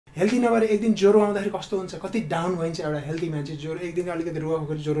Healthy नभएर एक दिन ज्वरो आउँदाखेरि कस्तो हुन्छ, कति डाउन भइन्छ एउटा हेल्दी मान्छे। ज्वरो एक दिन अलिकति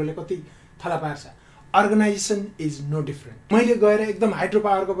रुवाखोकी ज्वरोले कति थला पार्छ। Organisation is no different. मैले गएर एकदम हाइड्रो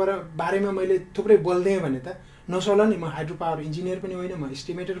पावरको बारेमा मैले थुप्रै बोल्दिएँ भने त नसोला नि, म हाइड्रो पावर इन्जिनियर पनि होइन, म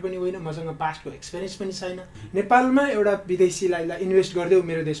एस्टिमेटर पनि होइन, मसँग पास्टको एक्सपिरियन्स पनि छैन। नेपालमा एउटा विदेशीलाई इन्भेस्ट गरिदेऊ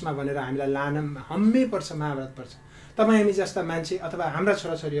मेरो देशमा भनेर हामीलाई लान हम्मै पर्छ, महाभारत पर्छ। तपाईँ हामी जस्ता मान्छे अथवा हाम्रा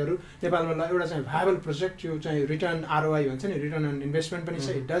छोराछोरीहरू नेपालमा ल एउटा चाहिँ भाइबल प्रोजेक्ट, यो चाहिँ रिटर्न आरओआई भन्छ नि, रिटर्न अन इन्भेस्टमेन्ट पनि छ,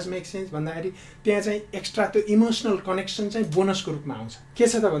 इट डज मेक सेन्स भन्दाखेरि त्यहाँ चाहिँ एक्स्ट्रा त्यो इमोसनल कनेक्सन चाहिँ बोनसको रूपमा आउँछ। के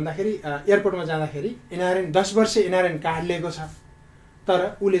छ त भन्दाखेरि एयरपोर्टमा जाँदाखेरि NRN 10 वर्ष NRN कार्ड लिएको छ, तर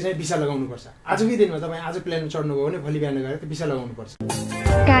उसले चाहिँ भिसा लगाउनुपर्छ। आजकै दिनमा तपाईँ आज प्लेनमा चढ्नुभयो भने भोलि बिहान गएर भिसा लगाउनुपर्छ।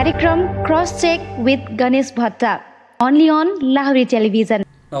 कार्यक्रम क्रस चेक विथ गणेश भट्टा, ओन्ली अन लाहुरे टेलिभिजन।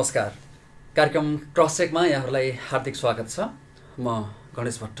 नमस्कार, कार्यक्रम क्रस चेकमा यहाँहरूलाई हार्दिक स्वागत छ। म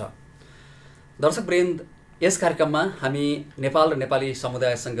गणेश भट्ट। दर्शकवृन्द, यस कार्यक्रममा हामी नेपाल र नेपाली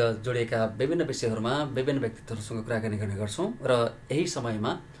समुदायसँग जोडिएका विभिन्न विषयहरूमा विभिन्न व्यक्तित्वहरूसँग कुराकानी गर्ने गर्छौँ र यही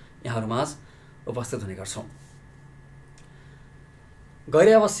समयमा यहाँहरूमाझ उपस्थित हुने गर्छौँ।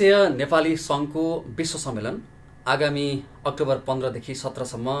 गैर आवासीय नेपाली सङ्घको विश्व सम्मेलन आगामी अक्टोबर 15देखि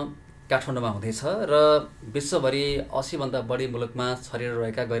 17सम्म काठमाडौँमा हुँदैछ र विश्वभरि 80भन्दा बढी मुलुकमा छरिएर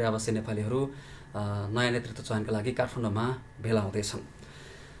रहेका गैर आवासीय नेपालीहरू नयाँ नेतृत्व चयनका लागि काठमाडौँमा भेला हुँदैछन्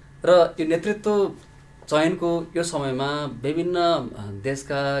र यो नेतृत्व चयनको यो समयमा विभिन्न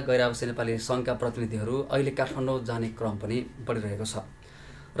देशका गैर आवासीय नेपाली सङ्घका प्रतिनिधिहरू अहिले काठमाडौँ जाने क्रम पनि बढिरहेको छ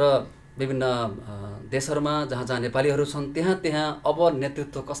र विभिन्न देशहरूमा जहाँ जहाँ नेपालीहरू छन् त्यहाँ अब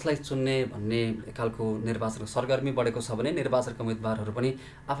नेतृत्व कसलाई चुन्ने भन्ने खालको निर्वाचनको सरगर्मी बढेको छ भने निर्वाचनका उम्मेदवारहरू पनि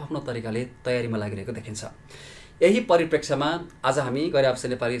आफ्नो तरिकाले तयारीमा लागिरहेको देखिन्छ। यही परिप्रेक्ष्यमा आज हामी गैर आवासीय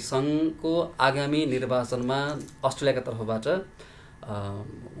नेपाली सङ्घको आगामी निर्वाचनमा अस्ट्रेलियाका तर्फबाट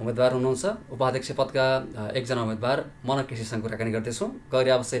उम्मेदवार हुनुहुन्छ। उपाध्यक्ष पदका एकजना उम्मेदवार मनक केसीसँग कुराकानी गर्दैछौँ। गैर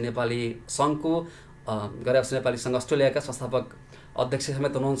आवासीय नेपाली सङ्घको गैर आवासीय नेपाली सङ्घ अस्ट्रेलियाका संस्थापक अध्यक्ष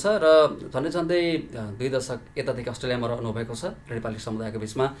समेत हुनुहुन्छ र झन्डै 2 दशक यतादेखि अस्ट्रेलियामा रहनुभएको छ र नेपाली समुदायको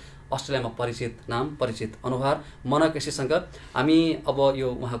बिचमा अस्ट्रेलियामा परिचित नाम, परिचित अनुहार मनक केसीसँग हामी अब यो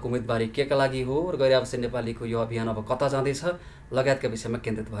उहाँको उम्मेदवारी केका लागि हो र गैर आवासीय नेपालीको यो अभियान अब कता जाँदैछ लगायतका विषयमा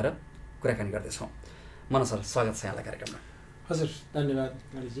केन्द्रित भएर कुराकानी गर्दैछौँ। मनक सर, स्वागत छ यहाँलाई कार्यक्रममा। हजुर, धन्यवाद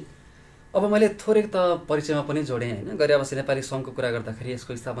गणेशजी। अब मैले थोरै त परिचयमा पनि जोडेँ होइन। गैर आवासीय नेपाली सङ्घको कुरा गर्दाखेरि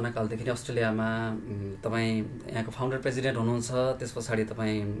यसको स्थापना कालदेखि नै अस्ट्रेलियामा तपाईँ यहाँको फाउन्डर प्रेसिडेन्ट हुनुहुन्छ। त्यस पछाडि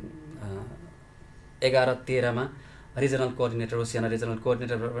तपाईँ 11-13मा regional coordinator, Oceania regional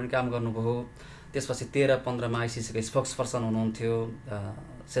coordinator पनि काम गर्नुभयो। त्यसपछि 13-15मा आइसिसीको स्पोक्स पर्सन हुनुहुन्थ्यो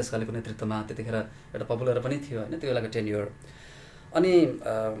शेषकालीको नेतृत्वमा। त्यतिखेर एउटा पपुलर पनि थियो होइन त्यो बेलाको टेन्योर। अनि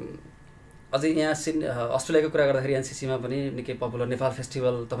अझै यहाँ अस्ट्रेलियाको कुरा गर्दाखेरि एनसिसीमा पनि निकै पपुलर नेपाल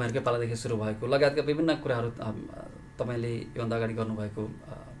फेस्टिभल तपाईँहरूकै पालादेखि सुरु भएको लगायतका विभिन्न कुराहरू तपाईँले योभन्दा अगाडि गर्नुभएको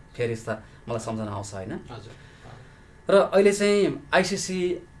फेरिस्ता मलाई सम्झना आउँछ होइन। र अहिले चाहिँ आइसिसी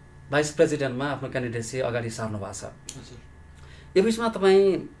भाइस प्रेसिडेन्टमा आफ्नो क्यान्डिडेसी अगाडि सार्नु भएको छ। यो बिचमा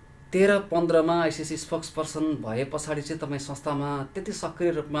तपाईँ 13-15मा आइसिसी स्पोक्स पर्सन भए पछाडि चाहिँ तपाईँ संस्थामा त्यति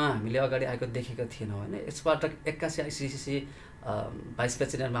सक्रिय रूपमा हामीले अगाडि आएको देखेको थिएनौँ होइन। यसबाट 81 आइसिसी भाइस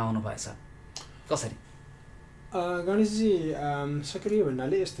प्रेसिडेन्टमा आउनु भएछ, कसरी? गणेशजी, सक्रिय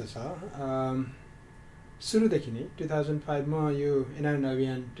भन्नाले यस्तो छ, सुरुदेखि नै 2005मा यो NRNA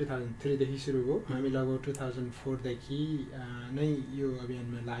अभियान 2003देखि सुरु भयो। हामी लगभग 2004देखि नै यो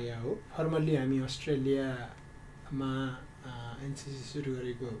अभियानमा लाग्या हो। फर्मल्ली हामी अस्ट्रेलियामा एनसिसी सुरु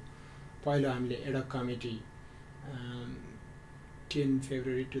गरेको पहिलो हामीले एडक कमिटी 10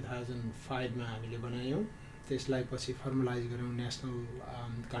 फेब्रुअरी 2005मा हामीले बनायौँ। त्यसलाई पछि फर्मलाइज गऱ्यौँ नेसनल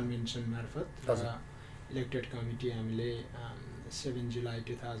कन्भेन्सन मार्फत र इलेक्टेड कमिटी हामीले 7 जुलाई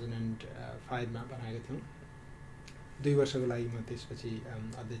 2005मा बनाएको थियौँ। 2 वर्षको लागि म त्यसपछि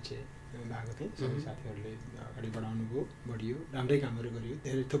अध्यक्ष भएको थिएँ। सबै साथीहरूले अगाडि बढियो, राम्रै कामहरू गरियो,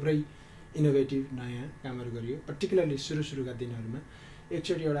 धेरै थुप्रै इनोभेटिभ नयाँ कामहरू गरियो। पर्टिकुलरली सुरुका दिनहरूमा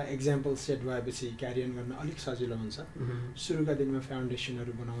एकचोटि एउटा एक्जाम्पल सेट भएपछि क्यारियन गर्न अलिक सजिलो हुन्छ। सुरुका दिनमा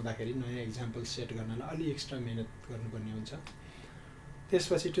फाउन्डेसनहरू बनाउँदाखेरि नयाँ एक्जाम्पल सेट गर्नलाई अलि एक्स्ट्रा मेहनत गर्नुपर्ने हुन्छ।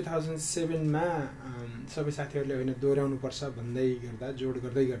 त्यसपछि 2007मा सबै साथीहरूले होइन दोहोऱ्याउनुपर्छ भन्दै गर्दा, जोड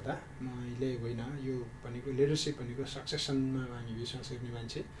गर्दै गर्दा मैले होइन यो भनेको लिडरसिप भनेको सक्सेसनमा हामी विश्वास गर्ने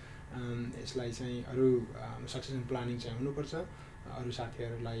मान्छे, यसलाई चाहिँ अरू सक्सेसन प्लानिङ चाहिँ हुनुपर्छ, अरू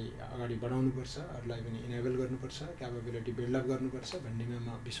साथीहरूलाई अगाडि बढाउनुपर्छ, अरूलाई पनि इनेबल गर्नुपर्छ, क्यापेबिलिटी बिल्डअप गर्नुपर्छ भन्नेमा म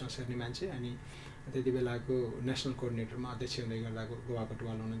विश्वास गर्ने मान्छे। अनि त्यति बेलाको नेसनल कोअर्डिनेटरमा अध्यक्ष हुँदै गर्दाको गोवा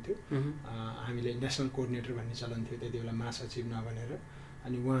कटुवाल हुनुहुन्थ्यो। हामीले नेसनल कोअर्डिनेटर भन्ने चलन थियो त्यति बेला, महासचिव नभनेर।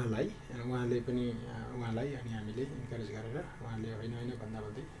 अनि उहाँलाई अनि हामीले इन्करेज गरेर उहाँले होइन भन्दा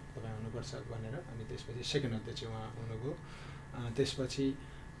तपाईँ हुनुपर्छ भनेर अनि त्यसपछि सेकेन्ड अध्यक्ष उहाँ हुनुभयो। त्यसपछि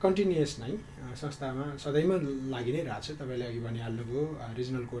कन्टिन्युअस नै संस्थामा सधैँमा लागि नै रहेछ। तपाईँले अघि भनिहाल्नुभयो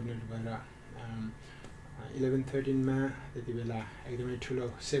रिजनल कोअर्डिनेटर भएर 11-13 मा त्यति बेला एकदमै ठुलो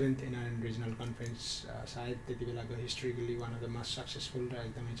 7th NRNA रिजनल कन्फरेन्स सायद त्यति बेलाको historically one of the most successful र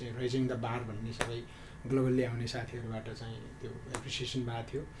एकदमै चाहिँ रेजिङ द बार भन्ने सबै ग्लोबल्ली आउने साथीहरूबाट चाहिँ त्यो एप्रिसिएसन भएको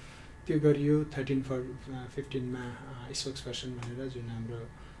थियो। त्यो गरियो 13-15 मा स्पोक्स पर्सन भनेर जुन हाम्रो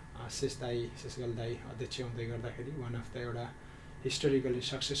शेषगल दाई अध्यक्ष हुँदै गर्दाखेरि वान अफ द एउटा हिस्टोरिकली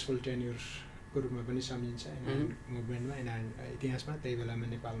सक्सेसफुल टेन्युरको रूपमा पनि सम्झिन्छ मुभमेन्टमा इतिहासमा। त्यही बेलामा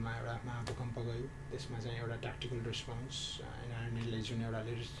नेपालमा एउटा महाभूकम्प गयो, त्यसमा चाहिँ एउटा ट्याक्टिकल रेस्पोन्स NRNAले जुन एउटा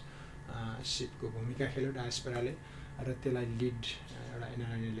लिडरसिपको भूमिका खेल्यो डायस्पोराले र त्यसलाई लिड एउटा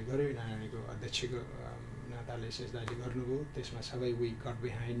NRNAले गर्यो। NRNAको अध्यक्षको नाताले शेष दाइले गर्नुभयो। त्यसमा सबै वी गट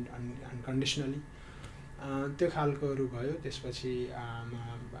बिहाइन्ड अनकन्डिसनली त्यो खालकोहरू भयो। त्यसपछि म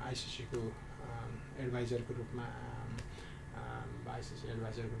आइसिसीको एडभाइजरको रूपमा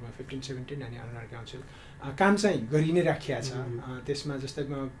 15-17 अनि अनुराग काउन्सिल काम चाहिँ गरि नै राखिया छ। त्यसमा जस्तै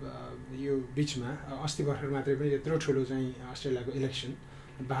म यो बिचमा अस्ति भर्खर मात्रै पनि यत्रो ठुलो चाहिँ अस्ट्रेलियाको इलेक्सन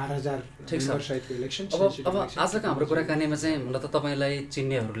 12,000 मेम्बरसहितको इलेक्सन। अब आजको हाम्रो कुराकानीमा चाहिँ हुन त तपाईँलाई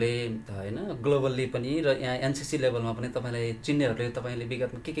चिन्नेहरूले होइन ग्लोबल्ली पनि र यहाँ NCC लेभलमा पनि तपाईँलाई चिन्नेहरूले तपाईँले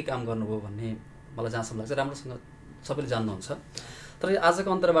विगतमा के काम गर्नुभयो भन्ने मलाई जहाँसम्म लाग्छ राम्रोसँग सबैले जान्नुहुन्छ। तर आजको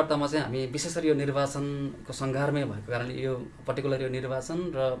अन्तर्वार्तामा चाहिँ हामी विशेष गरी यो निर्वाचनको सङ्घारमै भएको कारणले यो पर्टिकुलर यो निर्वाचन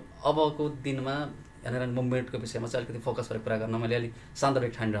र अबको दिनमा NRNA मुभमेन्टको विषयमा चाहिँ अलिकति फोकस गरेर कुरा गर्न मैले अलिक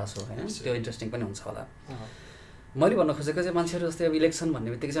सान्दर्भिक ठानिरहेको छु होइन। त्यो इन्ट्रेस्टिङ पनि हुन्छ होला। मैले भन्न खोजेको चाहिँ मान्छेहरू जस्तै अब इलेक्सन भन्ने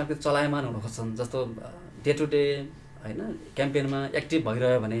बित्तिकै चाहिँ अलिकति चलायमान हुन खोज्छन्। जस्तो डे टु डे होइन क्याम्पेनमा एक्टिभ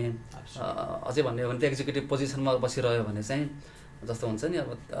भइरह्यो भने अझै भन्यो भने त एक्जिक्युटिभ पोजिसनमा बसिरह्यो भने चाहिँ जस्तो हुन्छ नि अब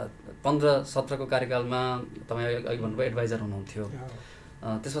 15-17 को कार्यकालमा तपाईँ अघि भन्नुभयो एडभाइजर हुनुहुन्थ्यो।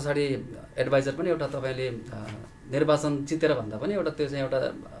 त्यस पछाडि एडभाइजर पनि एउटा तपाईँले निर्वाचन जितेर भन्दा पनि एउटा त्यो चाहिँ एउटा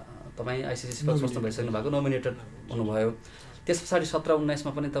तपाईँ आइसिसी स्पोक्सपर्सन भइसक्नु भएको नोमिनेटेड हुनुभयो। त्यस पछाडि 17-19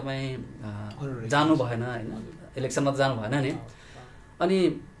 मा पनि तपाईँ जानु भएन होइन, इलेक्सनमा त जानु भएन नि। अनि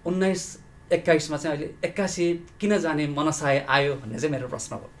 19-21 मा चाहिँ अहिले 81 किन जाने मनसाय आयो भन्ने चाहिँ मेरो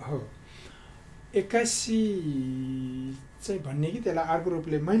प्रश्न हो। 81 चाहिँ भन्ने कि त्यसलाई अर्को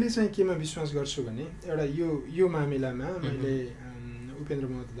रूपले मैले चाहिँ केमा विश्वास गर्छु भने एउटा यो मामिलामा मैले उपेन्द्र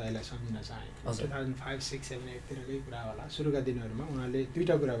महतो दाइलाई सम्झिन चाहेँ। 2005, 6, 7, 8 तिरकै कुरा होला। सुरुका दिनहरूमा उहाँले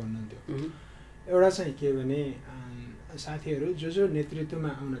दुईवटा कुरा भन्नुहुन्थ्यो। एउटा चाहिँ के भने साथीहरू जो नेतृत्वमा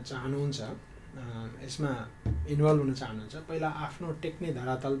आउन चाहनुहुन्छ, यसमा इन्भल्भ हुन चाहनुहुन्छ, पहिला आफ्नो टेक्ने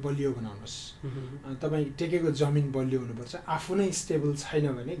धरातल बलियो बनाउनुहोस्। तपाईँ टेकेको जमिन बलियो हुनुपर्छ। आफू नै स्टेबल छैन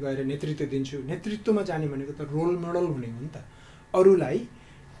भने गएर नेतृत्व दिन्छु, नेतृत्वमा जाने भनेको त रोल मोडल हुने हो नि त, अरूलाई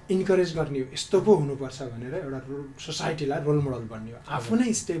इन्करेज गर्ने हो, यस्तो पो हुनुपर्छ भनेर एउटा सोसाइटीलाई रोल मोडल बन्ने हो। आफू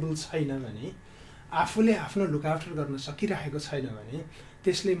नै स्टेबल छैन भने, आफूले आफ्नो लुकआफ्टर गर्न सकिरहेको छैन भने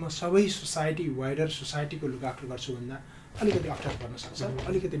त्यसले म सबै सोसाइटी वाइडर सोसाइटीको लुकआफ्टर गर्छु भन्दा अलिकति अप्ठ्यारो पर्न सक्छ,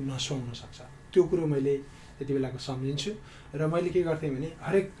 अलिकति नसुहाउन सक्छ। त्यो कुरो मैले त्यति बेलाको सम्झिन्छु। र मैले के गर्थेँ भने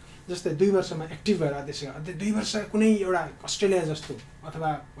हरेक जस्तै 2 वर्षमा एक्टिभ भएर अध्यक्ष 2 वर्ष कुनै एउटा अस्ट्रेलिया जस्तो अथवा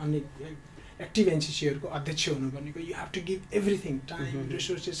अन्य एक्टिभ एनसिसीहरूको अध्यक्ष हुनु भनेको you have to give everything, time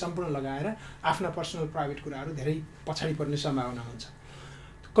resources सम्पूर्ण लगाएर आफ्ना पर्सनल प्राइभेट कुराहरू धेरै पछाडि पर्ने सम्भावना हुन्छ।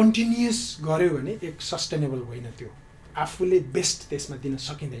 कन्टिन्युअस गर्यो भने एक सस्टेनेबल होइन, त्यो आफूले बेस्ट त्यसमा दिन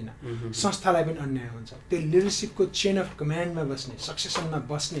सकिँदैन, संस्थालाई पनि अन्याय हुन्छ। त्यो लिडरसिपको चेन अफ कमान्डमा बस्ने, सक्सेसनमा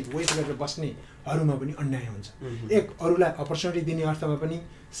बस्ने, वेट गरेर बस्नेहरूमा पनि अन्याय हुन्छ। एक अरूलाई अपर्च्युनिटी दिने अर्थमा पनि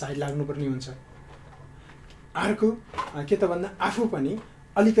साइड लाग्नुपर्ने हुन्छ। अर्को के त भन्दा आफू पनि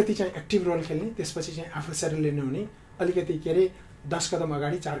अलिकति चाहिँ एक्टिभ रोल खेल्ने, त्यसपछि चाहिँ आफू सेटल लिनु हुने, अलिकति के अरे 10 कदम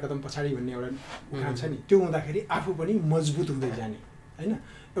अगाडि 4 कदम पछाडि भन्ने एउटा उखान छ नि, त्यो हुँदाखेरि आफू पनि मजबुत हुँदै जाने होइन।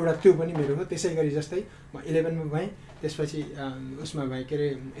 एउटा त्यो पनि मेरो हो। त्यसै गरी जस्तै म 11 मा भएँ, त्यसपछि उसमा भएँ के अरे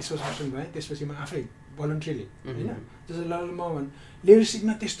एसोसिएसन भएँ, त्यसपछि म आफै भलन्ट्रीली होइन। जस्तो म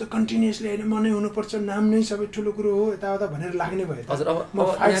लिडरसिपमा त्यस्तो कन्टिन्युअसली होइन म नै हुनुपर्छ, नाम नै सबै ठुलो कुरो हो यताउता भनेर लाग्ने भयो। म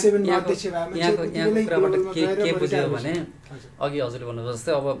 5-7 मा अध्यक्ष भने अघि हजुरले भन्नुभयो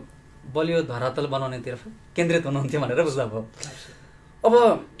जस्तै अब बलियो धरातल बनाउनेतर्फ केन्द्रित हुनुहुन्थ्यो भनेर बुझ्दा भयो। अब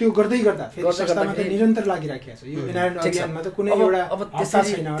त्यो गर्दै गर्दा फेरि संस्थामा त निरन्तर लागिराखेको छ। यो NRNA अभियानमा त कुनै एउटा हप्ता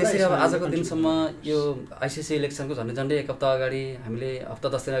छैन होला। त्यसरी अब आजको दिनसम्म यो आइसिसी इलेक्सनको झन्डै 1 हप्ता अगाडि हामीले हप्ता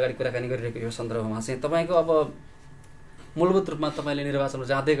 10 दिन अगाडि कुराकानी गरिरहेको यो सन्दर्भमा चाहिँ तपाईँको अब मूलभूत रूपमा तपाईँले निर्वाचनमा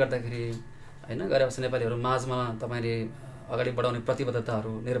जाँदै गर्दाखेरि होइन गरेपछि नेपालीहरू माझमा तपाईँले अगाडि बढाउने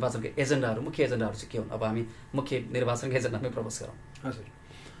प्रतिबद्धताहरू, निर्वाचनको एजेन्डाहरू, मुख्य एजेन्डाहरू चाहिँ के हुन्? अब हामी मुख्य निर्वाचनको एजेन्डामै प्रवेश गरौँ। हजुर,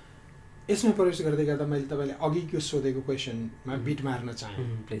 यसमा प्रवेश गर्दै गर्दा मैले तपाईँले अघिको सोधेको क्वेसनमा बिट मार्न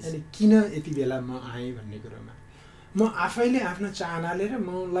चाहेँ। अनि किन यति बेला म आएँ भन्ने कुरोमा म आफैले आफ्नो चाहनाले र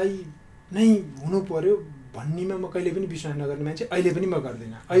मलाई नै हुनु पर्यो भन्नेमा म कहिले पनि विश्वास नगर्ने मान्छे, अहिले पनि म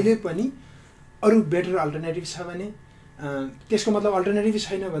गर्दिनँ। अहिले पनि अरू बेटर अल्टरनेटिभ छ भने त्यसको मतलब अल्टरनेटिभ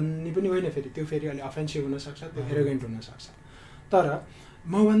छैन भन्ने पनि होइन, फेरि त्यो फेरि अलि अफेन्सिभ हुनसक्छ, त्यो एरोगेन्ट हुनसक्छ। तर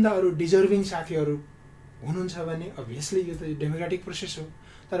मभन्दा अरू डिजर्भिङ साथीहरू हुनुहुन्छ भने अभियसली यो त डेमोक्रेटिक प्रोसेस हो।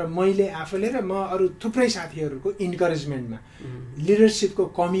 तर मैले आफूले र म अरू थुप्रै साथीहरूको इन्करेजमेन्टमा लिडरसिपको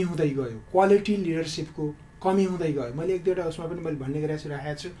कमी हुँदै गयो, क्वालिटी लिडरसिपको कमी हुँदै गयो। मैले एक दुईवटा उसमा पनि मैले भन्ने गरेको छु,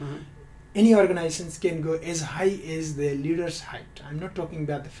 राखेको छु, any organizations can go as high as their leaders' height. I'm not talking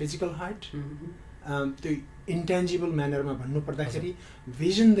about the physical height. त्यो इन्टेन्जिबल म्यानरमा भन्नुपर्दाखेरि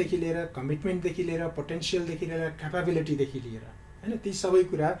भिजनदेखि लिएर, कमिटमेन्टदेखि लिएर, पोटेन्सियलदेखि लिएर, क्यापेबिलिटीदेखि लिएर, होइन, ती सबै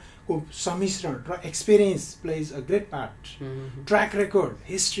कुराको सम्मिश्रण र experience plays a great part. Track record,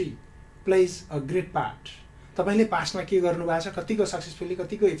 history plays a great part. तपाईँले पास्टमा के गर्नुभएको छ, कतिको सक्सेसफुली,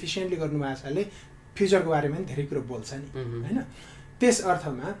 कतिको एफिसियन्टली गर्नुभएको छले फ्युचरको बारेमा पनि धेरै कुरो बोल्छ नि, होइन। त्यस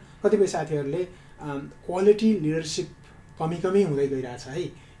अर्थमा कतिपय साथीहरूले क्वालिटी लिडरसिप कमी हुँदै गइरहेछ है।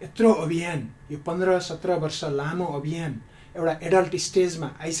 यत्रो अभियान, यो 15-17 वर्ष लामो अभियान, एउटा एडल्ट स्टेजमा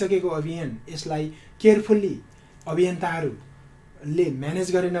आइसकेको अभियान, यसलाई केयरफुल्ली अभियन्ताहरूले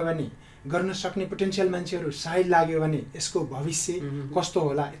म्यानेज गरेन भने, गर्न सक्ने पोटेन्सियल मान्छेहरू साइड लाग्यो भने यसको भविष्य कस्तो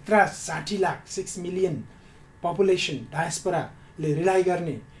होला। यत्र 60 लाख 6 मिलियन पपुलेसन डायस्पोराले रिलाइ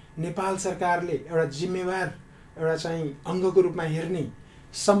गर्ने नेपाल सरकारले एउटा जिम्मेवार एउटा चाहिँ अङ्गको रूपमा हेर्ने,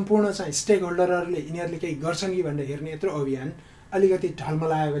 सम्पूर्ण चाहिँ स्टेक होल्डरहरूले यिनीहरूले केही गर्छन् कि भनेर हेर्ने यत्रो अभियान अलिकति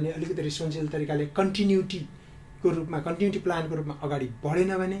ढलमलायो भने, अलिकति रिस्पोन्सिबल तरिकाले कन्टिन्युटीको रूपमा, कन्टिन्युटी प्लानको रूपमा अगाडि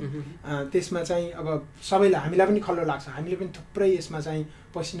बढेन भने त्यसमा चाहिँ अब सबैलाई, हामीलाई पनि खल्लो लाग्छ। हामीले पनि थुप्रै यसमा चाहिँ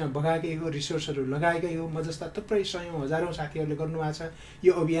पसिना बगाएकै हो, रिसोर्सहरू लगाएकै हो। म जस्ता थुप्रै सयौँ हजारौँ साथीहरूले गर्नुभएको छ।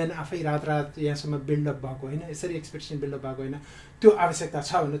 यो अभियान आफै रात यहाँसम्म बिल्डअप भएको होइन, यसरी एक्सपेक्टेसन बिल्डअप भएको होइन। त्यो आवश्यकता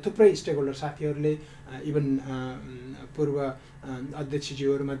छ भने थुप्रै स्टेक होल्डर साथीहरूले, इभन पूर्व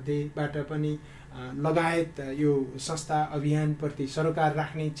अध्यक्षज्यूहरूमध्येबाट पनि लगायत यो संस्था अभियानप्रति सरोकार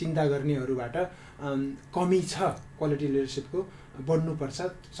राख्ने, चिन्ता गर्नेहरूबाट कमी छ क्वालिटी लिडरसिपको, बढ्नुपर्छ,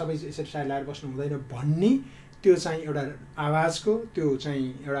 सबै यसरी साइड लगाएर बस्नु हुँदैन भन्ने त्यो चाहिँ एउटा आवाजको, त्यो चाहिँ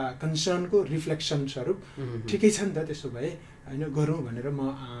एउटा कन्सर्नको रिफ्लेक्सन स्वरूप ठिकै छ नि त। त्यसो भए होइन गरौँ भनेर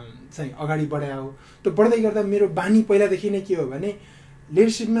म चाहिँ अगाडि बढाए हो। त्यो बढ्दै गर्दा मेरो बानी पहिलादेखि नै के हो भने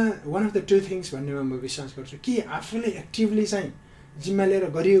लिडरसिपमा one of the two things भन्नेमा म विश्वास गर्छु कि आफूले एक्टिभली चाहिँ जिम्मा लिएर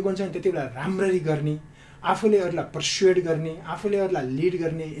गरिएको हुन्छ नि त्यति बेला राम्ररी गर्ने, आफूले अरूलाई पर्सुएड गर्ने, आफूले अरूलाई लिड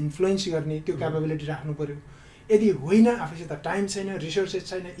गर्ने, इन्फ्लुएन्स गर्ने त्यो क्यापेबिलिटी राख्नु पऱ्यो। यदि होइन, आफूसित टाइम छैन, रिसोर्सेस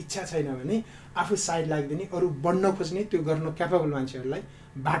छैन, इच्छा छैन भने आफू साइड लाग्दिने, अरू बढ्न खोज्ने, त्यो गर्न क्यापेबल मान्छेहरूलाई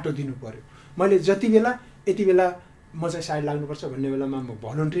बाटो दिनु पऱ्यो। मैले जति बेला यति बेला म चाहिँ साइड लाग्नुपर्छ भन्ने बेलामा म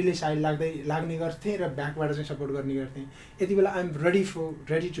भलन्ट्रीली साइड लाग्ने गर्थेँ र ब्याकबाट चाहिँ सपोर्ट गर्ने गर्थेँ। यति बेला I'm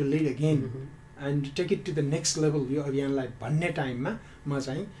ready to lead again and take it to the next level यो अभियानलाई भन्ने टाइममा म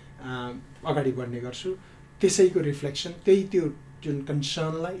चाहिँ अगाडि बढ्ने गर्छु। त्यसैको रिफ्लेक्सन, त्यही त्यो जुन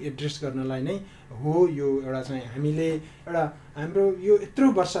कन्सर्नलाई एड्रेस गर्नलाई नै हो। यो एउटा चाहिँ हामीले एउटा हाम्रो यो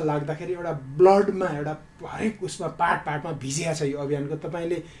यत्रो वर्ष लाग्दाखेरि एउटा ब्लडमा, एउटा हरेक उसमा पार्टमा भिजिया छ यो अभियानको।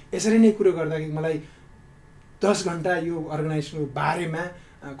 तपाईँले यसरी नै कुरो गर्दाखेरि मलाई 10 घन्टा यो अर्गनाइजेसनको बारेमा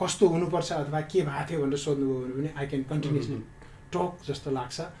कस्तो हुनुपर्छ अथवा के भएको थियो भनेर सोध्नुभयो भने आई क्यान कन्टिन्युसली टक जस्तो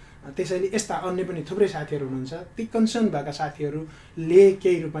लाग्छ। त्यसैले यस्ता अन्य पनि थुप्रै साथीहरू हुनुहुन्छ, ती कन्सर्न भएका साथीहरूले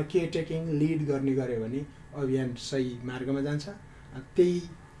केही रूपमा केयर टेकिङ, लिड गर्ने गर्यो भने अभियान सही मार्गमा जान्छ। त्यही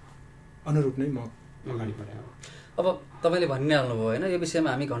अनुरूप नै म अगाडि बढाएँ। अब तपाईँले भनि नै हाल्नुभयो होइन, यो विषयमा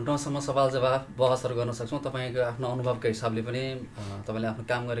हामी घन्टौँसम्म सवाल जवाफ बहसहरू गर्न सक्छौँ। तपाईँको आफ्नो अनुभवकै हिसाबले पनि, तपाईँले आफ्नो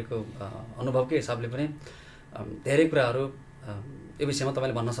काम गरेको अनुभवकै हिसाबले पनि धेरै कुराहरू यो विषयमा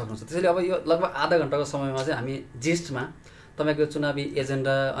तपाईँले भन्न सक्नुहुन्छ। त्यसैले अब यो लगभग आधा घन्टाको समयमा चाहिँ हामी जिस्टमा तपाईँको चुनावी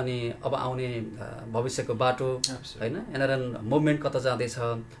एजेन्डा, अनि अब आउने भविष्यको बाटो होइन, एनआरएन मुभमेन्ट कता जाँदैछ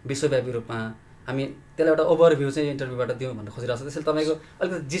विश्वव्यापी रूपमा, हामी त्यसलाई एउटा ओभरभ्यू चाहिँ इन्टरभ्यूबाट दिउँ भनेर खोजिरहेको छ। त्यसैले तपाईँको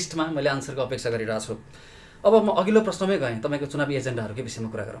अलिकति जिस्टमा मैले आन्सरको अपेक्षा गरिरहेको छु। अब म अघिल्लो प्रश्नमै गएँ, तपाईँको चुनावी एजेन्डाहरूकै विषयमा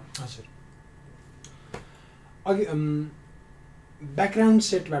कुरा गरौँ। हजुर, अघि ब्याकग्राउन्ड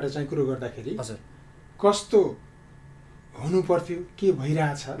सेटबाट चाहिँ कुरो गर्दाखेरि हजुर कस्तो हुनु पर्थ्यो, के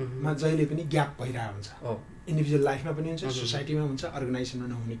भइरहेछ मा जहिले पनि ग्याप भइरहेको हुन्छ। इन्डिभिजुअल लाइफमा पनि हुन्छ, सोसाइटीमा हुन्छ, अर्गनाइजेसनमा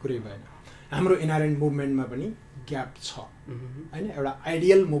नहुने कुरै भएन। हाम्रो एनआरएन मुभमेन्टमा पनि ग्याप छ होइन। एउटा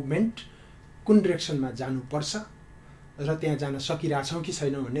आइडियल मुभमेन्ट कुन डिरेक्सनमा जानुपर्छ र त्यहाँ जान सकिरहेछौँ कि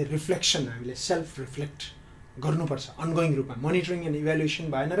छैनौँ भन्ने रिफ्लेक्सन हामीले सेल्फ रिफ्लेक्ट गर्नुपर्छ अनगोइङ रूपमा। मोनिटरिङ एन्ड इभ्यालुएसन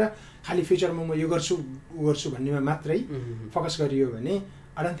भएन र खालि फ्युचरमा म यो गर्छु ऊ गर्छु भन्नेमा मात्रै फोकस गरियो भने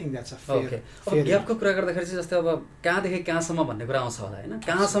I don't think that's a fair. ग्यापको कुरा गर्दाखेरि चाहिँ जस्तै अब कहाँदेखि कहाँसम्म भन्ने कुरा आउँछ होला होइन,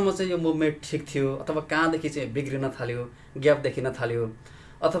 कहाँसम्म चाहिँ यो मुभमेन्ट ठिक थियो अथवा कहाँदेखि चाहिँ बिग्रिन थाल्यो, ग्याप देखिन थाल्यो,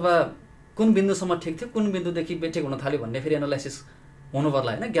 अथवा कुन बिन्दुसम्म ठिक थियो, कुन बिन्दुदेखि बेठिक हुन थाल्यो भन्ने फेरि एनालाइसिस हुनु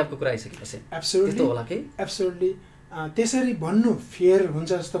पर्ला हैन ग्यापको कुरा आइसकेपछि त्यस्तो होला कि एब्सोल्युटली त्यसरी भन्नु फेयर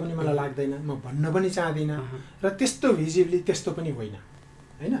हुन्छ जस्तो पनि मलाई लाग्दैन म भन्न पनि चाहदिनँ र त्यस्तो भिजिबली त्यस्तो पनि होइन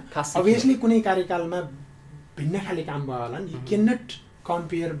हैन अभियसली कुनै कार्यकालमा भिन्न खाले काम भयो होला नि you can not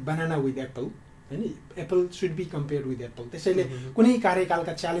compare banana with Apple हैन Apple should be compare with Apple त्यसैले कुनै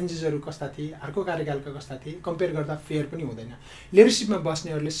कार्यकालका च्यालेन्जेसहरू कस्ता थिए अर्को कार्यकालका कस्ता थिए कम्पेयर गर्दा फेयर पनि हुँदैन लिडरसिपमा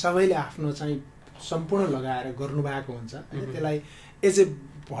बस्नेहरूले सबैले आफ्नो चाहिँ सम्पूर्ण लगाएर गर्नुभएको हुन्छ हैन त्यसलाई एज ए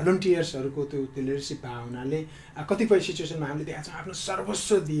भलन्टियर्सहरूको त्यो लिडरसिप भएको हुनाले कतिपय सिचुएसनमा हामीले देखाएको छौँ आफ्नो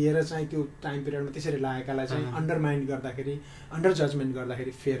सर्वस्व दिएर चाहिँ त्यो टाइम पिरियडमा त्यसरी लागेकालाई चाहिँ अन्डरमाइन्ड गर्दाखेरि अन्डर जजमेन्ट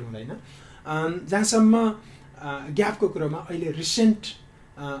गर्दाखेरि फेयर हुँदैन जहाँसम्म ग्यापको कुरामा अहिले रिसेन्ट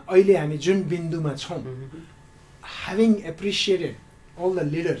अहिले हामी जुन बिन्दुमा छौँ having appreciated all the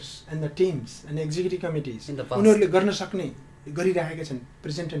leaders and the teams and executive committees उनीहरूले गर्न सक्ने गरिरहेका छन्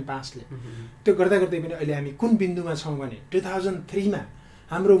प्रेजेन्ट एन्ड पास्टले त्यो गर्दा गर्दै पनि अहिले हामी कुन बिन्दुमा छौँ भने 2003मा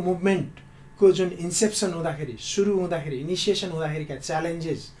हाम्रो मुभमेन्टको जुन इन्सेप्सन हुँदाखेरि सुरु हुँदाखेरि इनिसिएसन हुँदाखेरिका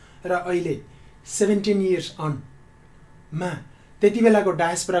च्यालेन्जेस र अहिले 17 इयर्स अनमा त्यति बेलाको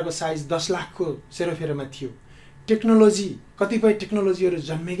डायस्पोराको साइज 10 लाखको सेरोफेरोमा थियो टेक्नोलोजी कतिपय टेक्नोलोजीहरू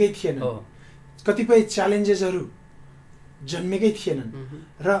जन्मेकै थिएनन् कतिपय च्यालेन्जेसहरू जन्मेकै थिएनन्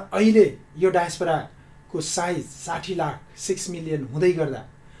र अहिले यो डायस्पोराको साइज 60 लाख 6 मिलियन हुँदै गर्दा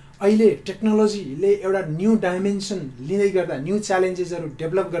अहिले टेक्नोलोजीले एउटा न्यू डाइमेन्सन लिँदै गर्दा न्यू च्यालेन्जेसहरू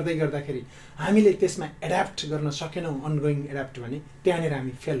डेभलप गर्दै गर्दाखेरि हामीले त्यसमा एड्याप्ट गर्न सकेनौँ अनगोइङ एड्याप्ट भने त्यहाँनिर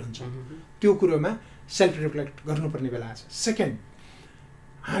हामी फेल हुन्छौँ त्यो कुरोमा सेल्फ रिफ्लेक्ट गर्नुपर्ने बेला छ सेकेन्ड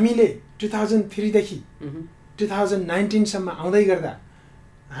हामीले 2003 देखि 2019 सम्म आउँदै गर्दा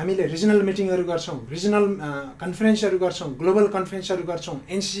हामीले रिजनल मिटिङहरू गर्छौँ रिजनल कन्फरेन्सहरू गर्छौँ ग्लोबल कन्फरेन्सहरू गर्छौँ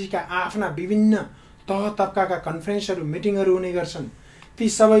एनसीसीका आफ्ना विभिन्न तह तबकाका कन्फरेन्सहरू मिटिङहरू हुने गर्छन् ती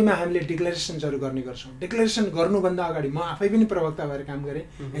सबैमा हामीले डिक्लेरेसन्सहरू गर्ने गर्छौँ डिक्लेरेसन गर्नुभन्दा अगाडि म आफै पनि प्रवक्ता भएर काम गरेँ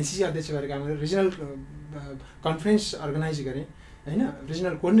एनसीसी अध्यक्ष भएर काम गरेँ रिजनल कन्फरेन्स अर्गनाइज गरेँ हैन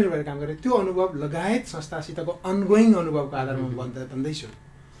रिजनल कोअर्डिनेटर भएर काम गरेँ त्यो अनुभव लगायत संस्थासितको अनगोइङ अनुभवको आधारमा भन्दैछु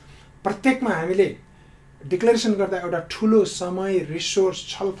प्रत्येकमा हामीले डिक्लेरेसन गर्दा एउटा ठुलो समय रिसोर्स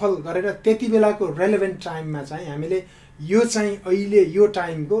छलफल गरेर त्यति बेलाको रेलेभेन्ट टाइममा चाहिँ हामीले यो चाहिँ अहिले यो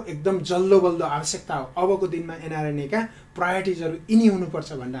टाइमको एकदम जल्दो बल्दो आवश्यकता हो अबको दिनमा एनआरएनएका प्रायोरिटिजहरू यिनी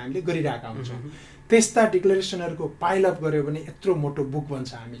हुनुपर्छ भनेर हामीले गरिरहेका हुन्छौँ त्यस्ता डिक्लेरेसनहरूको पाइलअप गऱ्यो भने यत्रो मोटो बुक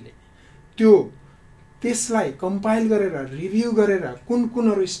भन्छ हामीले त्यसलाई कम्पाइल गरेर रिभ्यू गरेर कुन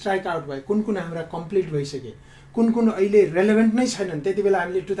कुनहरू स्ट्राइक आउट भए कुन कुन हाम्रा कम्प्लिट भइसके कुन कुन अहिले रेलेभेन्ट नै छैनन् त्यति बेला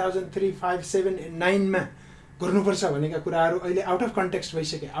हामीले 2003, 5, 7, 9मा गर्नुपर्छ भनेका कुराहरू अहिले आउट अफ कन्टेक्स्ट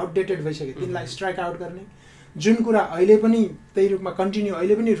भइसके आउटडेटेड भइसके तिनलाई स्ट्राइक आउट गर्ने जुन कुरा अहिले पनि त्यही रूपमा कन्टिन्यू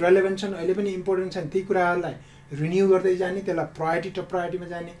अहिले पनि रेलेभेन्ट छन् अहिले पनि इम्पोर्टेन्ट छन् ती कुराहरूलाई रिन्यू गर्दै जाने त्यसलाई प्रायोरिटी टप प्रायोरिटीमा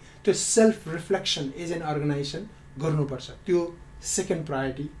जाने त्यो self reflection as an organisation गर्नुपर्छ त्यो सेकेन्ड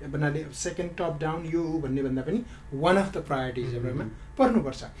प्रायोरिटी भन्नाले सेकेन्ड टप डाउन यो भन्ने भन्दा पनि वान अफ द प्रायोरिटिजहरूमा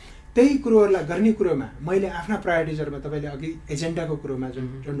पर्नुपर्छ त्यही कुरोहरूलाई गर्ने कुरोमा मैले आफ्ना प्रायोरिटिजहरूमा तपाईँले अघि एजेन्डाको कुरोमा जुन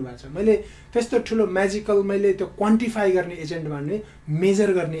जोड्नु भएको छ मैले त्यस्तो ठुलो म्याजिकल मैले त्यो क्वान्टिफाई गर्ने एजेन्डा भन्ने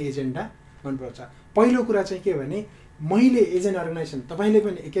मेजर गर्ने एजेन्डा मनपर्छ पहिलो कुरा चाहिँ के भने मैले एज एन अर्गनाइजेसन तपाईँले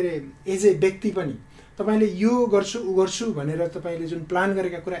पनि के अरे एज ए व्यक्ति पनि तपाईँले यो गर्छु उ गर्छु भनेर तपाईँले जुन प्लान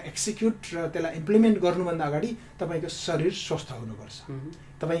गरेका कुरा एक्जिक्युट र त्यसलाई इम्प्लिमेन्ट गर्नुभन्दा अगाडि तपाईँको शरीर स्वस्थ हुनुपर्छ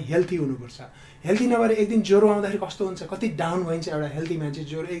तपाईँ हेल्थी हुनुपर्छ हेल्थी नभएर एक दिन ज्वरो आउँदाखेरि कस्तो हुन्छ कति डाउन भइन्छ एउटा हेल्थी मान्छे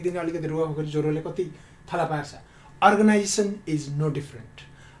ज्वरो एक दिन अलिकति रुवाखोरी ज्वरोले कति थला पार्छ अर्गनाइजेसन इज नो डिफरेन्ट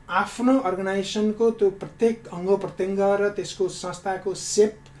आफ्नो अर्गनाइजेसनको त्यो प्रत्येक अङ्ग प्रत्यङ्ग र त्यसको संस्थाको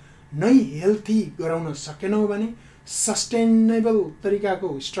सेप नै हेल्थी गराउन सकेनौँ भने सस्टेनेबल तरिकाको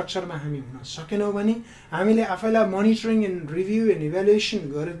स्ट्रक्चरमा हामी हुन सकेनौँ भने हामीले आफैलाई monitoring and review and evaluation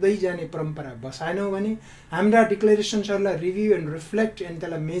गर्दै जाने परम्परा बसाएनौँ भने हाम्रा डिक्लेरेसन्सहरूलाई रिभ्यू एन्ड रिफ्लेक्ट एन्ड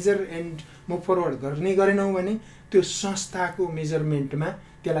त्यसलाई मेजर एन्ड मुभ फरवर्ड गर्ने गरेनौँ भने त्यो संस्थाको मेजरमेन्टमा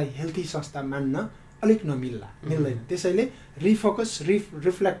त्यसलाई हेल्थी संस्था मान्न अलिक मिल्दैन त्यसैले रिफोकस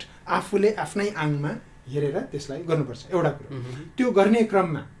रिफ्लेक्ट आफूले आफ्नै आङमा हेरेर त्यसलाई गर्नुपर्छ एउटा कुरो त्यो गर्ने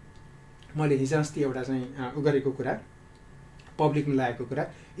क्रममा मैले हिजो अस्ति एउटा चाहिँ गरेको कुरा पब्लिकमा लागेको कुरा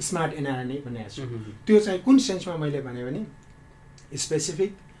स्मार्ट एनआरएनए भनेको छु त्यो चाहिँ कुन सेन्समा मैले भने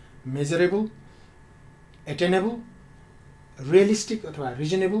स्पेसिफिक मेजरेबल एटेनेबल रियलिस्टिक अथवा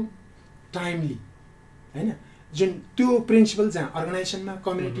रिजनेबल टाइमली हैन जुन त्यो प्रिन्सिपल जहाँ अर्गनाइजेसनमा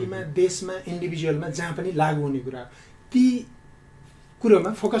कम्युनिटीमा देशमा इन्डिभिजुअलमा जहाँ पनि लागू हुने कुरा ती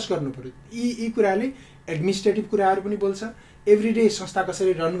कुरोमा फोकस गर्नु पर्यो यी कुराले एडमिनिस्ट्रेटिभ कुराहरू पनि बोल्छ एभ्रिडे संस्था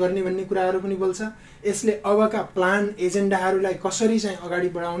कसरी रन गर्ने भन्ने कुराहरू पनि बोल्छ। यसले अबका प्लान एजेन्डाहरूलाई कसरी चाहिँ अगाडि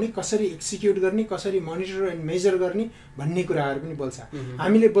बढाउने, कसरी एक्जिक्युट गर्ने, कसरी मोनिटर एन्ड मेजर गर्ने भन्ने कुराहरू पनि बोल्छ।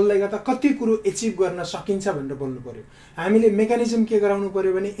 हामीले बोल्दै गर्दा कति कुरो एचिभ गर्न सकिन्छ भनेर बोल्नु पर्यो। हामीले मेकानिजम के गराउनु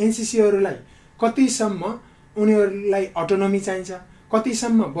पर्यो भने एनसिसीहरूलाई कतिसम्म उनीहरूलाई अटोनोमी चाहिन्छ,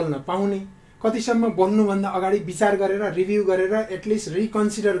 कतिसम्म बोल्न पाउने, कतिसम्म बोल्नुभन्दा अगाडि विचार गरेर रिभ्यू गरेर एटलिस्ट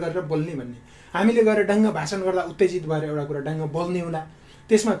रिकन्सिडर गरेर बोल्ने भन्ने। हामीले गएर डङ्ग भाषण गर्दा उत्तेजित भएर एउटा कुरा डङ्ग बोल्ने होला,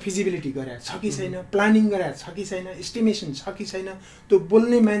 त्यसमा फिजिबिलिटी गरेर छ कि छैन, प्लानिङ गरेर छ कि छैन, एस्टिमेसन छ कि छैन, त्यो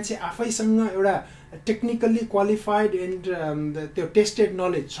बोल्ने मान्छे आफैसँग एउटा टेक्निकल्ली क्वालिफाइड एन्ड त्यो टेस्टेड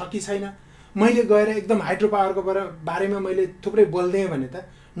नलेज छ कि छैन। मैले गएर एकदम हाइड्रो पावरको बारेमा मैले थुप्रै बोल्दिएँ भने त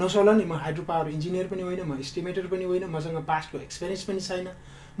नसोला नि, म हाइड्रो पावर इन्जिनियर पनि होइन, म एस्टिमेटर पनि होइन, मसँग पास्टको एक्सपिरियन्स पनि छैन।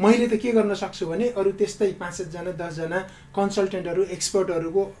 मैले त के गर्न सक्छु भने अरू त्यस्तै 5-7 जना 10 जना कन्सल्टेन्टहरू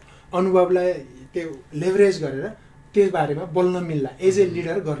एक्सपर्टहरूको अनुभवलाई त्यो लेभरेज गरेर त्यस बारेमा बोल्न मिल्ला। एज ए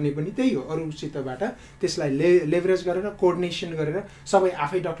लिडर गर्ने पनि त्यही हो, अरूसितबाट त्यसलाई लेभरेज गरेर कोअर्डिनेसन गरेर सबै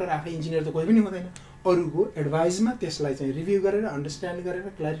आफै डक्टर आफै इन्जिनियर त कोही पनि हुँदैन, अरूको एडभाइसमा त्यसलाई चाहिँ रिभ्यू गरेर अन्डरस्ट्यान्ड गरेर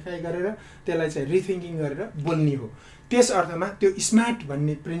क्ल्यारिफाई गरेर त्यसलाई चाहिँ रिथिङ्किङ गरेर बोल्ने हो। त्यस अर्थमा त्यो स्मार्ट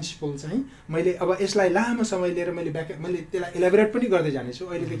भन्ने प्रिन्सिपल चाहिँ मैले अब यसलाई लामो समय लिएर मैले त्यसलाई इलाबोरेट पनि गर्दै जानेछु।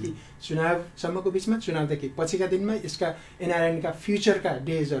 अहिलेदेखि चुनावसम्मको बिचमा, चुनावदेखि पछिका दिनमा, यसका NRNA का फ्युचरका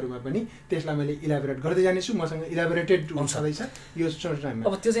डेजहरूमा पनि त्यसलाई मैले इलाबोरेट गर्दै जानेछु। मसँग इलाबोरेटेड छँदैछ यो सर्ट टाइममा।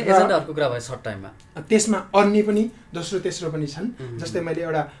 अब त्यो चाहिँ एजेन्डाहरुको कुरा भयो सर्ट टाइममा। त्यसमा अन्य पनि दोस्रो तेस्रो पनि छन्। जस्तै मैले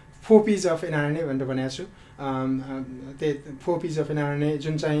एउटा 4 P's अफ NRNA भनेर भनेको छु। त्यो 4 P's अफ NRNA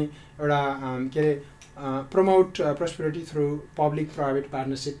जुन चाहिँ एउटा के अरे promote prosperity through public private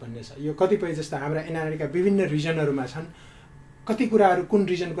partnership भन्ने छ। यो कतिपय जस्ता हाम्रा NRNA का विभिन्न रिजनहरूमा छन्। कति कुराहरू कुन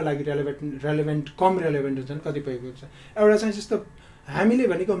रिजनको लागि रेलेभेन्ट कम रेलेभेन्ट हुन्छन्, कतिपयको छ। एउटा चाहिँ जस्तो हामीले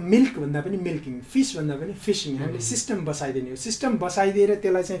भनेको मिल्क भन्दा पनि मिल्किङ, फिस भन्दा पनि फिसिङ, हामीले सिस्टम बसाइदिने हो। सिस्टम बसाइदिएर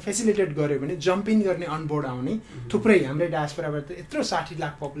त्यसलाई चाहिँ फेसिलिटेट गर्यो भने जम्प इन गर्ने अनबोर्ड आउने थुप्रै हाम्रै डायस्पोराबाट त यत्रो 60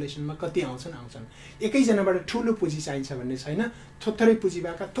 लाख पपुलेसनमा कति आउँछन्। एकैजनाबाट ठुलो पुँजी चाहिन्छ भन्ने छैन, थोरै पुँजी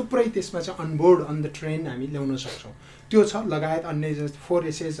भएका थुप्रै त्यसमा चाहिँ अनबोर्ड अन द ट्रेन हामी ल्याउन सक्छौँ। त्यो छ लगायत अन्य जस्तो 4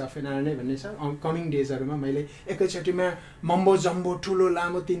 S's अफ NRNA भन्ने छ। कमिङ डेजहरूमा मैले एकैचोटिमा मम्बो जम्बो ठुलो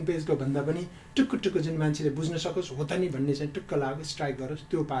लामो 3 पेजको भन्दा पनि टुक्क टुक्क जुन मान्छेले बुझ्न सकोस् हो त नि भन्ने चाहिँ टुक्क लाग्यो स्ट्राइक गरोस्,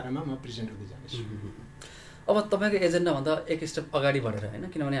 त्यो पारामा म प्रेजेन्ट हुँदै जानेछु। अब तपाईँको एजेन्डाभन्दा एक स्टेप अगाडि बढेर होइन,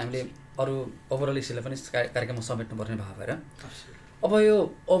 किनभने हामीले अरू ओभरअल इस्युलाई पनि कार्यक्रममा समेट्नुपर्ने भाव भएर अब यो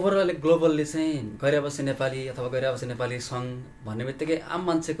ओभरअल ग्लोबलले चाहिँ गैरआवासी नेपाली अथवा गैरआवासी नेपाली सङ्घ भन्ने बित्तिकै आम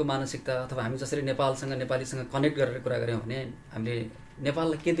मान्छेको मानसिकता अथवा हामी जसरी नेपालसँग नेपालीसँग कनेक्ट गरेर कुरा गऱ्यौँ भने हामीले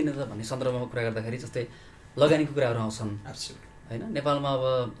नेपाललाई के दिने त भन्ने सन्दर्भमा कुरा गर्दाखेरि जस्तै लगानीको कुराहरू आउँछन् होइन। नेपालमा अब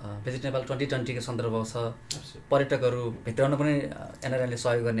भिजिट नेपाल 2020 को सन्दर्भ छ, पर्यटकहरू भित्राउन पनि NRNAले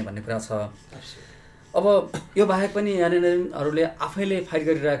सहयोग गर्ने भन्ने कुरा छ। अब यो बाहेक पनि NRNAहरूले आफैले फाइट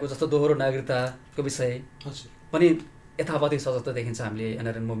गरिरहेको जस्तो दोहोरो नागरिकताको विषय पनि यथावधि छ जस्तो देखिन्छ हामीले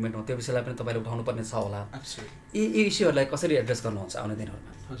NRNA मुभमेन्टमा, त्यो विषयलाई पनि तपाईँले उठाउनु पर्ने छ होला। यी इस्युहरूलाई कसरी एड्रेस गर्नुहुन्छ आउने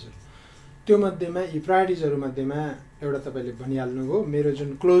दिनहरूमा? हजुर, त्यो मध्येमा यी प्रायोरिटिजहरू मध्येमा एउटा तपाईँले भनिहाल्नु हो, मेरो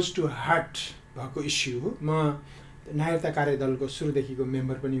जुन क्लोज टु हार्ट भएको इस्यु हो। म नागरिकता कार्यदलको सुरुदेखिको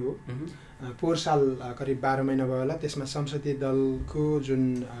मेम्बर पनि हो। पोहोर साल करिब 12 महिना भयो होला, त्यसमा संसदीय दलको जुन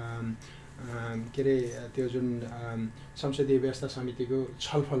के अरे त्यो जुन संसदीय व्यवस्था समितिको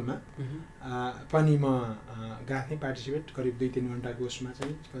छलफलमा पनि म गएको थिएँ पार्टिसिपेट। करिब 2-3 घन्टाको उसमा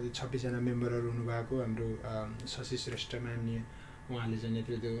चाहिँ कति 26 जना मेम्बरहरू हुनुभएको हाम्रो शशि श्रेष्ठ माननीय उहाँले चाहिँ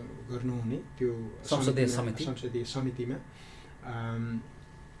नेतृत्व गर्नुहुने त्यो संसदीय समितिमा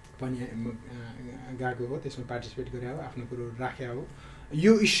पनि गएको हो, त्यसमा पार्टिसिपेट गरे हो, आफ्नो कुरो राखे हो।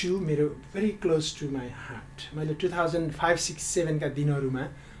 यो इस्यु मेरो very close to my heart. मैले 2005-6-7 का दिनहरूमा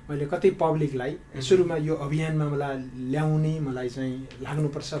मैले कतै पब्लिकलाई सुरुमा यो अभियानमा मलाई ल्याउने, मलाई चाहिँ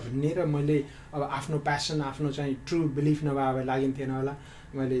लाग्नुपर्छ भन्ने र मैले अब आफ्नो प्यासन आफ्नो चाहिँ ट्रु बिलिफ नभए लागिन्थेन होला।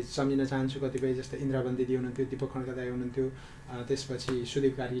 मैले सम्झिन चाहन्छु कतिपय जस्तो इन्द्रा बन्दी हुनुहुन्थ्यो, दीपक खड्का दाइ हुनुहुन्थ्यो, त्यसपछि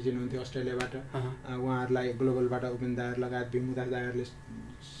सुदीप कार्कीजी हुनुहुन्थ्यो अस्ट्रेलियाबाट, उहाँहरूलाई ग्लोबलबाट उपेन्द्र दाइहरू लगायत भीमदास दाइहरूले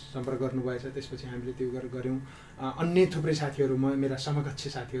सम्पर्क गर्नुभएछ। त्यसपछि हामीले त्यो गऱ्यौँ। अन्य थुप्रै साथीहरू मेरा समकक्ष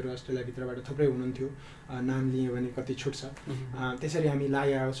साथीहरू अस्ट्रेलियाभित्रबाट थुप्रै हुनुहुन्थ्यो, नाम लिएँ भने कति छुट्छ। त्यसरी हामी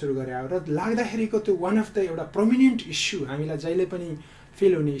लाग्यो सुरु गरे र लाग्दाखेरिको त्यो वान अफ द एउटा प्रोमिनेन्ट इस्यु हामीलाई जहिले पनि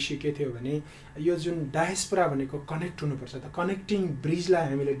फिल हुने इस्यु के थियो भने यो जुन डायस्पोरा भनेको कनेक्ट हुनुपर्छ, त कनेक्टिङ ब्रिजलाई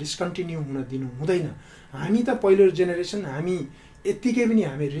हामीले डिस्कन्टिन्यू हुन दिनु हुँदैन। हामी त पहिलो जेनेरेसन, हामी यत्तिकै पनि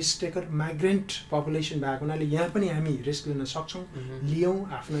हामी रिस्क टेकर माइग्रेन्ट पपुलेसन भएको हुनाले यहाँ पनि हामी रिस्क लिन सक्छौँ, लियौँ,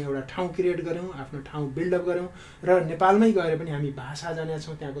 आफ्नो एउटा ठाउँ क्रिएट गऱ्यौँ, आफ्नो ठाउँ बिल्डअप गऱ्यौँ र नेपालमै गएर पनि हामी भाषा जानेका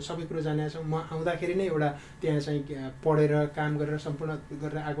छौँ, त्यहाँको सबै कुरो जानेका छौँ। म आउँदाखेरि नै एउटा त्यहाँ चाहिँ पढेर काम गरेर सम्पूर्ण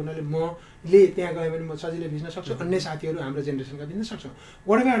गरेर आएको हुनाले मले त्यहाँ गएँ भने म सजिलै भिज्न सक्छु, अन्य साथीहरू हाम्रो जेनेरेसनका भिज्न सक्छौँ।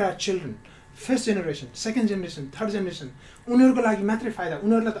 What about our children, first generation, second generation, third generation, उनीहरूको लागि मात्रै फाइदा,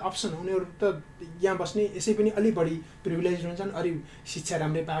 उनीहरूलाई त अप्सन, उनीहरू त यहाँ बस्ने यसै पनि अलिक बढी प्रिभिलेज हुन्छन्, अलि शिक्षा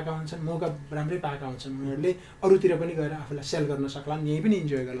राम्रै पाएका हुन्छन्, मौका राम्रै पाएका हुन्छन्, उनीहरूले अरूतिर पनि गएर आफूलाई सेल गर्न सक्लान्, यहीँ पनि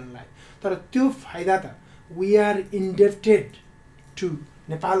इन्जोय गर्नलाई। तर त्यो फाइदा त वी आर इन्डेप्टेड टु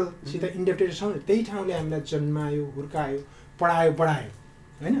नेपालसित इन्डेप्टेड छौँ, त्यही ठाउँले हामीलाई जन्मायो, हुर्कायो, पढायो, बढायो,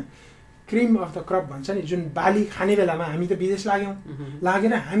 होइन? क्रिम अफ द क्रप भन्छ नि, जुन बाली खाने बेलामा हामी त विदेश लाग्यौँ,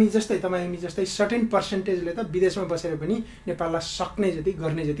 लागेर हामी जस्तै हामी जस्तै सर्टेन पर्सेन्टेजले त विदेशमा बसेर पनि नेपाललाई सक्ने जति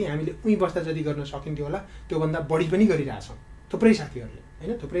गर्ने जति हामीले उहीँ बस्दा जति गर्न सकिन्थ्यो होला त्योभन्दा बढी पनि गरिरहेछौँ थुप्रै साथीहरूले,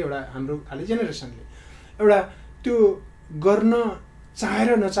 होइन? थुप्रै एउटा हाम्रो खालि जेनेरेसनले एउटा त्यो गर्न चाहेर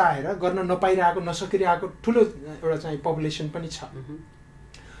नचाहेर गर्न नपाइरहेको, नसकिरहेको ठुलो एउटा चाहिँ पपुलेसन पनि छ।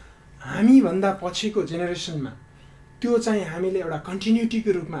 हामीभन्दा पछिको जेनेरेसनमा त्यो चाहिँ हामीले एउटा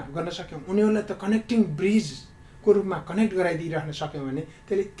कन्टिन्युटीको रूपमा गर्न सक्यौँ, उनीहरूलाई त कनेक्टिङ ब्रिजको रूपमा कनेक्ट गराइदिइराख्न सक्यौँ भने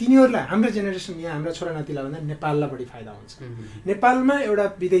त्यसले तिनीहरूलाई, हाम्रो जेनेरेसन यहाँ हाम्रा छोरानातिलाई भन्दा नेपाललाई बढी फाइदा हुन्छ। नेपालमा एउटा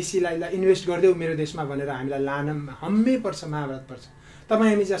विदेशीलाई इन्भेस्ट गरिदेऊ मेरो देशमा भनेर हामीलाई लान हम्मै पर्छ, महाभारत पर्छ। तपाईँ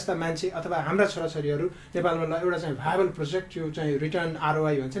हामी जस्ता मान्छे अथवा हाम्रा छोराछोरीहरू नेपालमा ल एउटा चाहिँ भाइबल प्रोजेक्ट, यो चाहिँ रिटर्न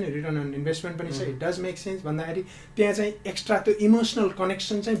ROI भन्छ नि, रिटर्न अन इन्भेस्टमेन्ट पनि छ, इट डज मेक सेन्स भन्दाखेरि त्यहाँ चाहिँ एक्स्ट्रा त्यो इमोसनल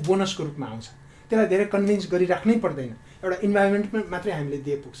कनेक्सन चाहिँ बोनसको रूपमा आउँछ। त्यसलाई धेरै कन्भिन्स गरिराख्नै पर्दैन, एउटा इन्भाइरोमेन्टमा मात्रै हामीले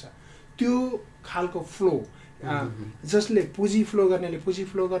दिए पुग्छ। त्यो खालको फ्लो जसले पुँजी फ्लो गर्नेले पुँजी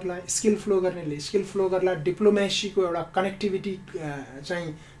फ्लो गर्ला, स्किल फ्लो गर्नेले स्किल फ्लो गर्ला, डिप्लोमेसीको एउटा कनेक्टिभिटी चाहिँ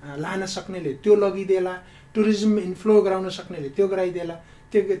लान सक्नेले त्यो लगिदेला, टुरिज्म इन्फ्लो गराउन सक्नेले त्यो गराइदेला।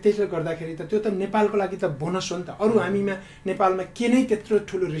 त्यसले गर्दाखेरि त त्यो त नेपालको लागि त बोनस हो नि त। अरू हामीमा नेपालमा के नै त्यत्रो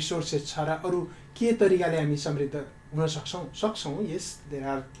ठुलो रिसोर्सेस छ र अरू के तरिकाले हामी समृद्ध हुन सक्छौँ, यस देयर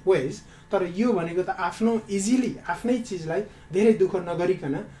आर वेज। तर यो भनेको त आफ्नो इजिली आफ्नै चिजलाई धेरै दुःख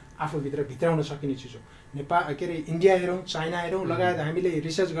नगरिकन आफूभित्र भित्राउन सकिने चिज हो। नेपाल के अरे इन्डिया हेरौँ, चाइना हेरौँ लगायत हामीले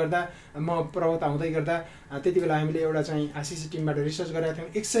रिसर्च गर्दा, म प्रवक्ता हुँदै गर्दा त्यति बेला हामीले एउटा चाहिँ आसिसी टिमबाट रिसर्च गरेका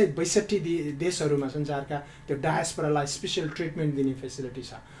थियौँ। 162 देशहरूमा संसारका त्यो डायस्पोरालाई स्पेसल ट्रिटमेन्ट दिने फेसिलिटी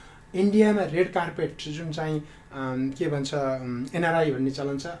छ। इन्डियामा रेड कार्पेट जुन चाहिँ के भन्छ NRI भन्ने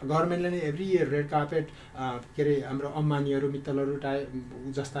चलन छ, गभर्मेन्टले नै एभ्री इयर रेड कार्पेट के अरे हाम्रो अम्बानीहरू, मित्तलहरू,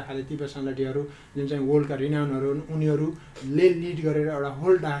 जस्ता खाले ती पर्सनालिटीहरू जुन चाहिँ वर्ल्डका रिनाउनहरू उनीहरूले लिड गरेर एउटा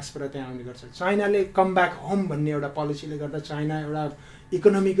होल डायस्पोरा त्यहाँ आउने गर्छ। चाइनाले कम ब्याक होम भन्ने एउटा पोलिसीले गर्दा चाइना एउटा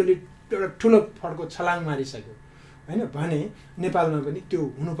इकोनोमिकली एउटा ठुलो फड्को छलाङ मारिसक्यो, होइन? भने नेपालमा पनि त्यो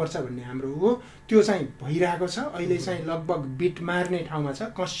हुनुपर्छ भन्ने हाम्रो हो। त्यो चाहिँ भइरहेको छ। अहिले चाहिँ लगभग बिट मार्ने ठाउँमा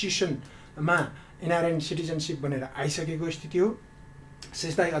छ। कन्स्टिट्युसनमा NRN सिटिजनसिप भनेर आइसकेको स्थिति हो।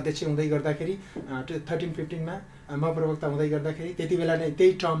 शेषदाई अध्यक्ष हुँदै गर्दाखेरि 13-15मा म प्रवक्ता हुँदै गर्दाखेरि त्यति बेला नै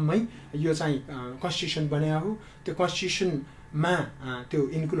त्यही टर्ममै यो चाहिँ कन्स्टिट्युसन बन्या हो। त्यो कन्स्टिट्युसनमा त्यो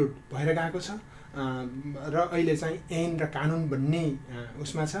इन्क्लुड भएर गएको छ र अहिले चाहिँ ऐन र कानुन भन्ने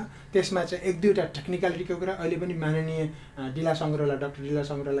उसमा छ। त्यसमा चाहिँ एक दुईवटा टेक्निकलिटीको कुरा अहिले पनि माननीय डाक्टर डिला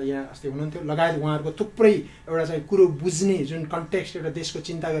सङ्ग्रौला यहाँ अस्ति हुनुहुन्थ्यो, लगायत उहाँहरूको थुप्रै एउटा चाहिँ कुरो बुझ्ने जुन कन्टेक्स्ट एउटा देशको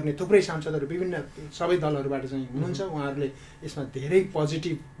चिन्ता गर्ने थुप्रै सांसदहरू विभिन्न सबै दलहरूबाट चाहिँ हुनुहुन्छ। उहाँहरूले यसमा धेरै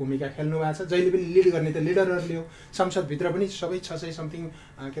पोजिटिभ भूमिका खेल्नु भएको छ। जहिले पनि लिड गर्ने त लिडरहरूले हो। संसदभित्र पनि सबै 600 समथिङ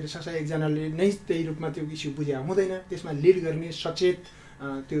के अरे 601जनाले नै त्यही रूपमा त्यो इस्यु बुझे हुँदैन। त्यसमा लिड गर्ने सचेत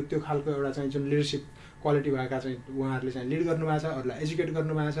त्यो खालको एउटा चाहिँ जुन लिडरसिप क्वालिटी भएका चाहिँ उहाँहरूले चाहिँ लिड गर्नुभएको छ, अरूलाई एजुकेट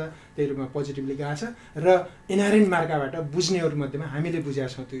गर्नुभएको छ, त्यही रूपमा पोजिटिभली गएको छ। र NRN मार्काबाट बुझ्नेहरूमध्येमा हामीले बुझेका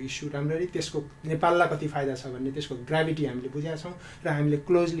छौँ त्यो इस्यु राम्ररी, त्यसको नेपाललाई कति फाइदा छ भन्ने त्यसको ग्राभिटी हामीले बुझेका छौँ र हामीले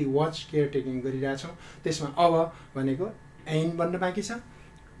क्लोजली वाच केयर टेकिङ गरिरहेछौँ। त्यसमा अब भनेको ऐन बन्न बाँकी छ,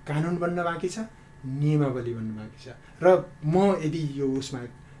 कानुन बन्न बाँकी छ, नियमावली बन्न बाँकी छ। र म यदि यो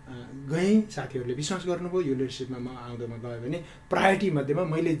उसमा गएँ, साथीहरूले विश्वास गर्नुभयो, यो लिडरसिपमा म आउँदोमा गयो भने प्रायोरिटी मध्येमा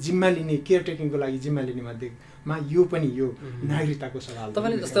मैले जिम्मा लिने, केयर टेकिङको लागि जिम्मा लिने मध्येमा यो पनि यो नागरिकताको सवाल।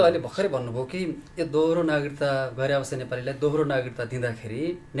 तपाईँले जस्तो अहिले भर्खरै भन्नुभयो कि यो दोहोरो नागरिकता गरे अवश्य नेपालीलाई दोहोरो नागरिकता दिँदाखेरि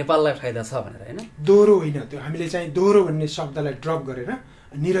नेपाललाई फाइदा छ भनेर, होइन? दोहोरो होइन, त्यो हामीले चाहिँ दोहोरो भन्ने शब्दलाई ड्रप गरेर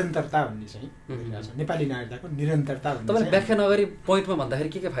निरन्तरता भन्ने चाहिँ गरिरहेको छ। नेपाली नागरिकताको निरन्तरता भन्ने तपाईँले व्याख्या नगरी पोइन्टमा भन्दाखेरि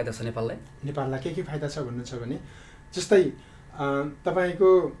के फाइदा छ नेपाललाई? नेपाललाई के फाइदा छ भन्नु छ भने जस्तै तपाईँको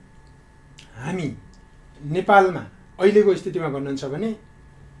हामी नेपालमा अहिलेको स्थितिमा भन्नुहुन्छ भने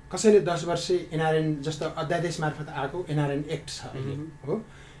कसैले 10 वर्षे NRN जस्तो अध्यादेश मार्फत आएको NRN एक्ट छ अहिले हो।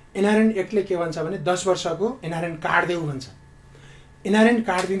 NRN एक्टले के भन्छ भने 10 वर्षको NRN कार्ड देऊ भन्छ। NRN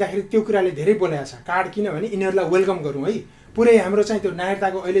कार्ड दिँदाखेरि त्यो कुराले धेरै बोलाएको छ। कार्ड किनभने यिनीहरूलाई वेलकम गरौँ है, पुरै हाम्रो चाहिँ त्यो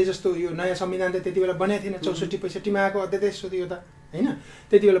नागरिकताको अहिले जस्तो यो नयाँ संविधान त त्यति बेला बनाएको थिएन 64-65 मा आएको अध्यादेश हो त्यो त हैन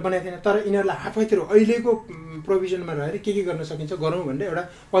त्यति बेला बनाएको थिएन तर यिनीहरूलाई हाफैतिर अहिलेको प्रोभिजनमा रहेर के गर्न सकिन्छ गरौँ भनेर एउटा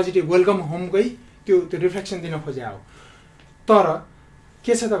पोजिटिभ वेलकम होमकै त्यो रिफ्लेक्सन दिन खोजे हो तर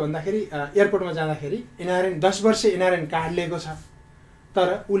के छ त भन्दाखेरि एयरपोर्टमा जाँदाखेरि NRN 10 वर्ष NRN कार्ड लिएको छ तर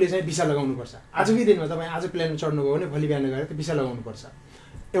उसले चाहिँ भिसा लगाउनुपर्छ आजकै दिनमा तपाईँ आज प्लेनमा चढ्नुभयो भने भोलि बिहान गएर त्यो भिसा लगाउनुपर्छ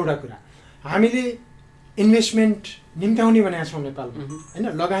एउटा कुरा हामीले इन्भेस्टमेन्ट निम्त्याउने भनेका छौँ नेपालमा हैन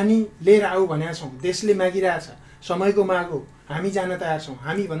लगानी लिएर आऊ भनेका छौँ देशले मागिरहेछ समयको माग हो हामी जान तयार छौँ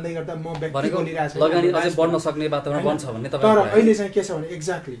हामी भन्दै गर्दा म व्यक्ति बोलिरहेछ लगानी अझै बढ्न सक्ने वातावरण बन्छ भन्ने तपाईँ तर अहिले चाहिँ के छ भने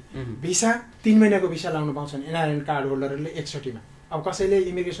एक्ज्याक्टली भिसा 3 महिनाको भिसा लाउन पाउँछन् NRN कार्ड होल्डरहरूले 61 मा अब कसैले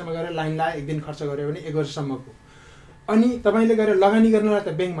इमिग्रेसनमा गएर लाइन लाए एक दिन खर्च गर्यो भने 1 वर्षसम्मको अनि तपाईले गएर लगानी गर्नलाई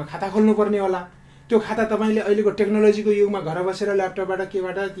त ब्याङ्कमा खाता खोल्नु पर्ने होला त्यो खाता तपाईले अहिलेको टेक्नोलोजीको युगमा घर बसेर ल्यापटपबाट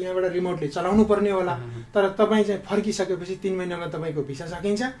केबाट त्यहाँबाट रिमोटली चलाउनु पर्ने होला तर तपाईँ चाहिँ फर्किसकेपछि 3 महिनामा तपाईको भिसा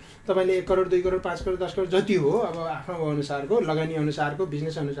सकिन्छ तपाईले 1 करोड 2 करोड 5 करोड 10 करोड जति हो अब आफ्नो अनुसारको लगानी अनुसारको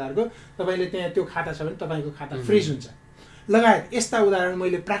बिजनेस अनुसारको तपाईले त्यहाँ त्यो खाता छ भने तपाईको खाता फ्रिज हुन्छ लगायत यस्ता उदाहरण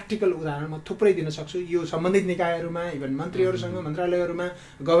मैले प्र्याक्टिकल उदाहरण म थुप्रै दिन सक्छु यो सम्बन्धित निकायहरूमा इभन मन्त्रीहरूसँग मन्त्रालयहरूमा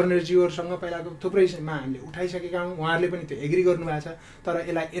गभर्नरज्यूहरूसँग पहिलाको थुप्रैमा हामीले उठाइसकेका हौँ उहाँहरूले पनि त्यो एग्री गर्नुभएको छ तर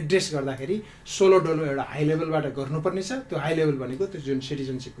यसलाई एड्रेस गर्दाखेरि सोलो डोलो एउटा हाई लेभलबाट गर्नुपर्ने छ त्यो हाई लेभल भनेको त्यो जुन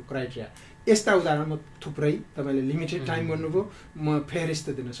सिटिजनसिपको क्राइटेरिया यस्ता उदाहरण म थुप्रै तपाईले लिमिटेड टाइम भन्नुभयो म फेरिस्त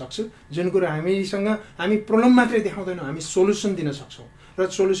दिन सक्छु जुन कुरा हामी प्रब्लम मात्रै देखाउँदैनौँ हामी सोलुसन दिन सक्छौँ र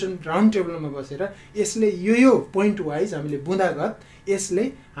सोलुसन राउन्ड टेबलमा बसेर यसले यो पोइन्ट वाइज हामीले बुँदागत यसले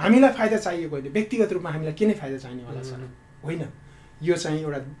हामीलाई फाइदा चाहिएको होइन व्यक्तिगत रूपमा हामीलाई के नै फाइदा चाहिनेवाला छ होइन यो चाहिँ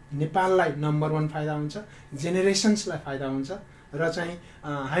एउटा नेपाललाई नम्बर 1 फाइदा हुन्छ जेनेरेसन्सलाई फाइदा हुन्छ र चाहिँ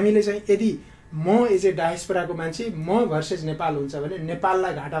हामीले चाहिँ यदि म एज ए डायस्पोराको मान्छे म भर्सेस नेपाल हुन्छ भने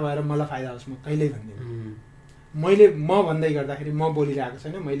नेपाललाई घाटा भएर मलाई फाइदा होस् म कहिल्यै भन्दिनँ मैले म भन्दै गर्दाखेरि म बोलिरहेको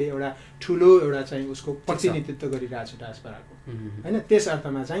छैन मैले एउटा ठुलो एउटा चाहिँ उसको प्रतिनिधित्व गरिरहेको छु डायस्पोराको हैन त्यस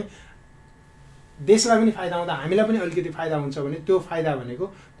अर्थमा चाहिँ देशलाई पनि फाइदा हुँदा हामीलाई पनि अलिकति फाइदा हुन्छ भने त्यो फाइदा भनेको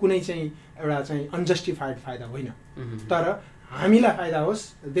कुनै चाहिँ एउटा चाहिँ अनजस्टिफाइड फाइदा होइन तर हामीलाई फाइदा होस्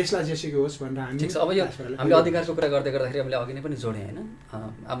देशलाई जेसुकै होस् भनेर हामी अब यो हामीले अधिकारको कुरा गर्दै गर्दाखेरि हामीले अघि नै पनि जोडेँ हैन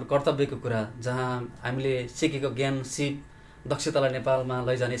हाम्रो कर्तव्यको कुरा जहाँ हामीले सिकेको ज्ञान सिप दक्षतालाई नेपालमा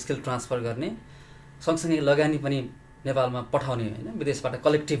लैजाने स्किल ट्रान्सफर गर्ने सँगसँगै लगानी पनि नेपालमा पठाउने हैन विदेशबाट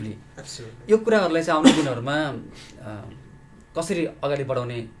कलेक्टिभली यो कुराहरूलाई चाहिँ आउने दिनहरूमा कसरी अगाडि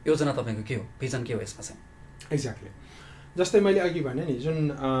बढाउने योजना तपाईको के हो भिजन के हो यसमा चाहिँ एक्ज्याक्टली जस्तै मैले अघि भने नि जुन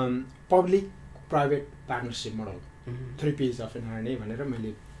public private partnership model 3 P's of NRNA भनेर मैले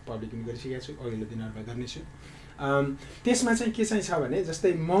पब्लिक पनि गरिसकेको छु अघिल्लो दिनहरूमा गर्नेछु त्यसमा चाहिँ के चाहिँ छ भने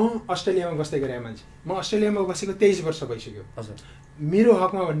जस्तै म अस्ट्रेलियामा बस्दै गरेको मान्छे म अस्ट्रेलियामा बसेको 23 वर्ष भइसक्यो हजुर मेरो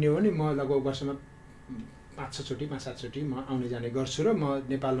हकमा भन्ने हो भने म लगभग वर्षमा 5-6 चोटि 5-7 चोटि म आउने जाने गर्छु र म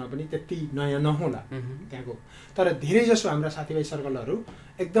नेपालमा पनि त्यति नयाँ नहोला त्यहाँको तर धेरै जसो हाम्रा साथीभाइ सर्कलहरू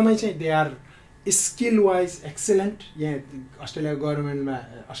एकदमै चाहिँ they are skill wise excellent यहाँ अस्ट्रेलिया गभर्मेन्टमा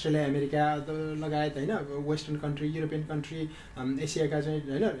अस्ट्रेलिया अमेरिका लगायत हैन वेस्टर्न कन्ट्री युरोपियन कन्ट्री एसियाका चाहिँ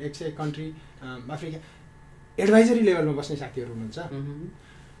हैन 101 कन्ट्री अफ्रिका एडभाइजरी लेभलमा बस्ने साथीहरू हुनुहुन्छ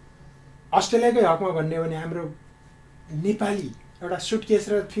अस्ट्रेलियाकै हकमा भन्ने हो भने हाम्रो नेपाली एउटा सुटकेस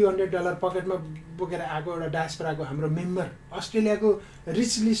र $300 पकेटमा बोकेर आएको एउटा डायस्पोराको हाम्रो मेम्बर अस्ट्रेलियाको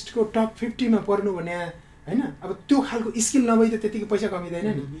रिच लिस्टको टप 50 मा पर्नु भने हैन अब त्यो खालको स्किल नभई त त्यतिकै पैसा कमिदैन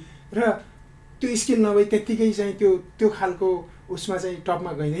नि र त्यो स्किल नभई त्यतिकै चाहिँ त्यो खालको उसमा चाहिँ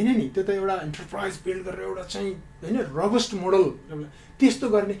टपमा गइदैन नि त्यो त एउटा एन्टरप्राइज बिल्ड गरेर एउटा चाहिँ हैन रोबस्ट मोडल त्यस्तो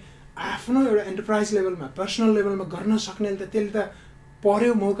गर्ने आफ्नो एउटा एन्टरप्राइज लेभलमा पर्सनल लेभलमा गर्न सक्नेले त त्यसले त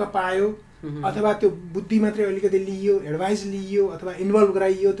पर्यो मौका पायो अथवा त्यो बुद्धि मात्रै अलिकति लियो एडभाइस लियो अथवा इन्भल्भ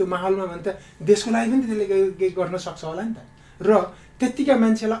गराइयो त्यो माहौलमा भने त देशको लागि पनि त्यसले गर्न सक्छ होला नि त र त्यतिका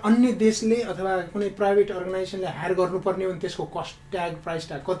मान्छेलाई अन्य देशले अथवा कुनै प्राइभेट अर्गनाइजेसनले हायर गर्नुपर्ने हो भने त्यसको कस्ट ट्याग प्राइस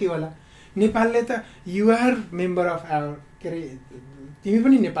ट्याग कति होला नेपालले त युआर मेम्बर अफ आवर के अरे तिमी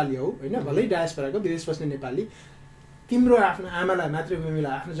पनि नेपाली हौ होइन भलै डायस्पोराको विदेश बस्ने नेपाली तिम्रो आफ्नो आमालाई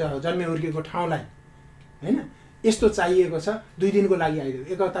मातृभूमिलाई आफ्नो जन्मे हुर्केको ठाउँलाई होइन यस्तो चाहिएको छ 2 दिनको लागि आइदेऊ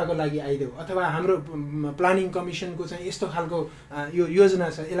एक हप्ताको लागि आइदेऊ अथवा हाम्रो प्लानिङ कमिसनको चाहिँ यस्तो खालको यो योजना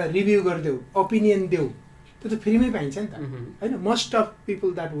छ यसलाई रिभ्यू गरिदेऊ ओपिनियन देऊ त्यो त फ्रीमै पाइन्छ नि त हैन most of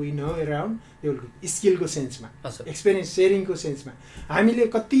people that we know around they स्किलको सेन्समा experience सेयरिङको सेन्समा हामीले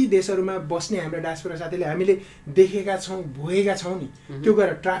कति देशहरूमा बस्ने हाम्रो डायस्पोरा साथीले हामीले देखेका छौँ भोगेका छौँ नि त्यो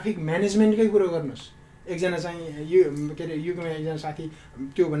गरेर ट्राफिक म्यानेजमेन्टकै कुरो गर्नुहोस् एकजना चाहिँ के अरे युकेमा एकजना साथी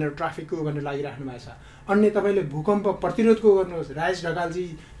त्यो भनेर ट्राफिकको भनेर लागिराख्नु भएको छ। अन्य तपाईँले भूकम्प प्रतिरोधको गर्नुहोस्, राजेश ढकालजी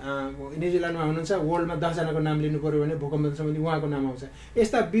न्युजिल्यान्डमा हुनुहुन्छ, वर्ल्डमा 10 जनाको नाम लिनु पऱ्यो भने भूकम्प सम्बन्धी उहाँको नाम आउँछ।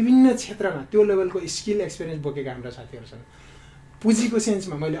 यस्ता विभिन्न क्षेत्रमा त्यो लेभलको स्किल एक्सपिरियन्स बोकेका हाम्रा साथीहरू छन्। पुँजीको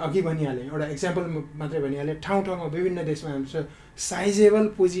सेन्समा मैले अघि भनिहालेँ, एउटा एक्जाम्पल मात्रै भनिहालेँ, ठाउँ ठाउँमा विभिन्न देशमा हाम्रो साइजेबल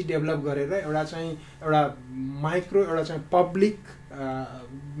पुँजी डेभलप गरेर एउटा माइक्रो एउटा चाहिँ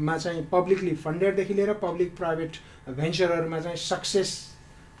पब्लिकमा चाहिँ पब्लिकली फन्डेडदेखि लिएर पब्लिक प्राइभेट भेन्चरहरूमा चाहिँ सक्सेस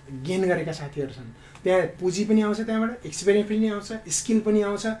गेन गरेका साथीहरू छन्। त्यहाँ पुँजी पनि आउँछ, त्यहाँबाट एक्सपिरियन्स पनि आउँछ, स्किल पनि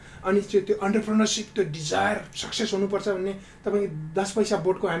आउँछ, अनि त्यो अन्टरप्रेनरसिप, त्यो डिजायर सक्सेस हुनुपर्छ भन्ने। तपाईँ 10 पैसा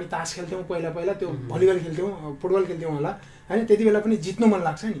बोर्डको हामी तास खेल्थ्यौँ पहिला त्यो भलिबल खेल्थ्यौँ, फुटबल खेल्थ्यौँ होला होइन, त्यति बेला पनि जित्नु मन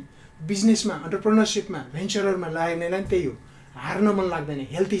लाग्छ नि। बिजनेसमा, अन्टरप्रेनरसिपमा, भेन्चरहरूमा लाग्नेलाई त्यही हो, हार्न मन लाग्दैन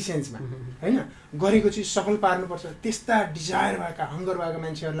हेल्थी सेन्समा होइन, गरेको चिज सफल पार्नुपर्छ। त्यस्ता डिजायर भएका, हङ्गर भएका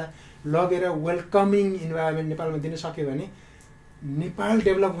मान्छेहरूलाई लगेर वेलकमिङ इन्भाइरोमेन्ट नेपालमा दिन सक्यो भने नेपाल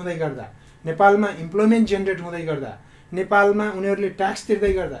डेभलप हुँदै गर्दा, नेपालमा इम्प्लोइमेन्ट जेनेरेट हुँदै गर्दा, नेपालमा उनीहरूले ट्याक्स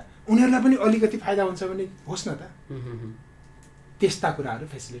तिर्दै गर्दा उनीहरूलाई पनि अलिकति फाइदा हुन्छ भने होस् न त। त्यस्ता कुराहरू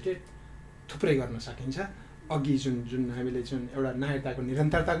फेसिलिटेट थुप्रै गर्न सकिन्छ। अघि जुन हामीले जुन एउटा नागरिकताको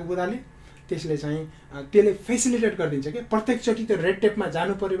निरन्तरताको कुराले त्यसले चाहिँ त्यसले फेसिलिटेट गरिदिन्छ कि प्रत्येकचोटि त्यो रेड टेपमा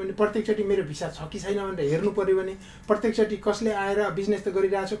जानु पऱ्यो भने, प्रत्येकचोटि मेरो भिसा छ कि छैन भनेर हेर्नु पऱ्यो भने, प्रत्येकचोटि कसले आएर बिजनेस त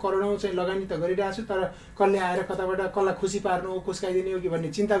गरिरहेको छु, करोडौँ चाहिँ लगानी त गरिरहेको छु, तर कसले आएर कताबाट कसलाई खुसी पार्नु हो, खुस्काइदिने हो कि भन्ने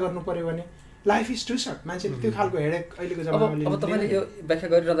चिन्ता गर्नु पऱ्यो भने लाइफ इज टु सर्ट। मान्छेले त्यो खालको हेडेक अहिलेको जमानामा अब तपाईँले यो व्याख्या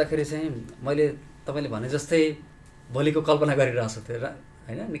गरिरहँदाखेरि चाहिँ मैले तपाईँले भने जस्तै भोलिको कल्पना गरिरहेको छु त्यो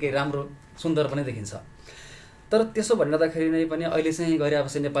होइन, निकै राम्रो सुन्दर पनि देखिन्छ। तर त्यसो भनिरहँदाखेरि नै पनि अहिले चाहिँ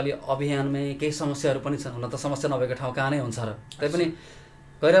गरिआएपछि नेपाली अभियानमै केही समस्याहरू पनि छन्। हुन त समस्या नभएको ठाउँ कहाँ नै हुन्छ र, तैपनि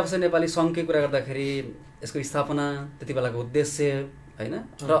गरिआएपछि नेपाली सङ्घकै कुरा गर्दाखेरि यसको स्थापना, त्यति बेलाको उद्देश्य होइन,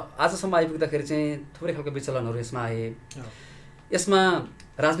 र आजसम्म आइपुग्दाखेरि चाहिँ थुप्रै खालको विचलनहरू यसमा आए। यसमा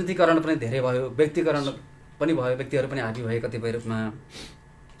राजनीतिकरण पनि धेरै भयो, व्यक्तिकरण पनि भयो, व्यक्तिहरू पनि हाबी भए कतिपय रूपमा।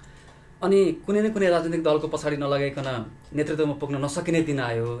 अनि कुनै न कुनै राजनीतिक दलको पछाडि नलगाइकन नेतृत्वमा पुग्न नसकिने दिन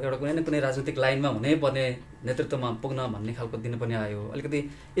आयो, एउटा कुनै न कुनै राजनीतिक लाइनमा हुनैपर्ने नेतृत्वमा पुग्न भन्ने खालको दिन पनि आयो। अलिकति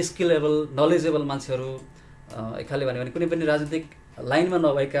स्किलेबल, नलेजेबल मान्छेहरू, एक खालले भन्यो भने कुनै पनि राजनीतिक लाइनमा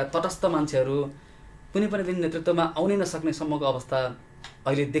नभएका तटस्थ मान्छेहरू कुनै पनि दिन नेतृत्वमा आउनै नसक्ने सम्मको अवस्था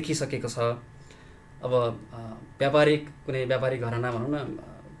अहिले देखिसकेको छ। अब कुनै व्यापारिक घराना भनौँ न,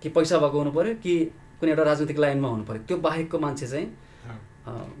 कि पैसा भएको हुनु पऱ्यो कि कुनै एउटा राजनीतिक लाइनमा हुनु पऱ्यो, त्यो बाहेकको मान्छे चाहिँ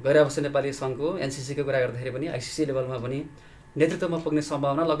गरिआएपछि नेपाली सङ्घको एनसिसीको कुरा गर्दाखेरि पनि आइसिसी लेभलमा पनि नेतृत्वमा पुग्ने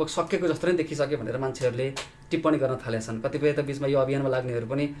सम्भावना लगभग सकेको जस्तो नै देखिसक्यो भनेर मान्छेहरूले टिप्पणी गर्न थालेका छन्। कतिपय त बिचमा यो अभियानमा लाग्नेहरू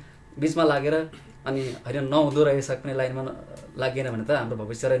पनि बिचमा लागेर अनि होइन नहुँदो रहेछ, कुनै लाइनमा लागेन भने त हाम्रो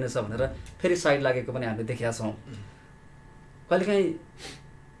भविष्य रहेनछ भनेर फेरि साइड लागेको पनि हामीले देखेका छौँ। कहिलेकाहीँ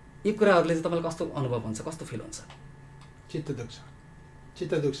यी कुराहरूले चाहिँ तपाईँलाई कस्तो अनुभव हुन्छ, कस्तो फिल हुन्छ?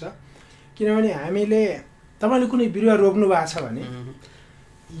 चित्त दुख्छ। किनभने हामीले तपाईँले कुनै बिरुवा रोप्नु भएको छ भने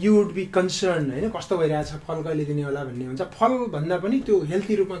यु वुड बी कन्सर्न होइन, कस्तो भइरहेछ, फल कहिले दिने होला भन्ने हुन्छ। फल भन्दा पनि त्यो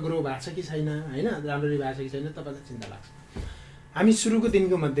हेल्थी रूपमा ग्रो भएको छ कि छैन होइन, राम्ररी भएको छ कि छैन, तपाईँलाई चिन्ता लाग्छ। हामी सुरुको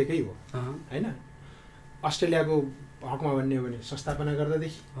दिनको मध्येकै हो होइन। अस्ट्रेलियाको हकमा भन्ने हो भने संस्थापना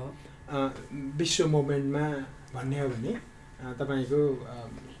गर्दादेखि विश्व मुभमेन्टमा भन्ने हो भने तपाईँको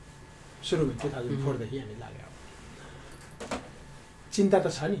सुरुमा 2004देखि हामी लाग्यो। चिन्ता त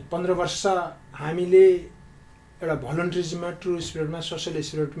छ नि, 15 वर्ष हामीले एउटा भलन्टरिजममा, ट्रु स्पिरिटमा, सोसल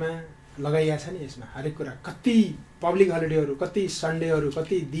स्पिरिटमा लगाइएको छ नि। यसमा हरेक कुरा, कति पब्लिक हलिडेहरू, कति सन्डेहरू,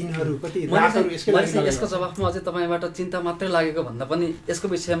 कति दिनहरू, कति रातहरू। यसको जवाफमा अझै तपाईँबाट चिन्ता मात्रै लागेको भन्दा पनि यसको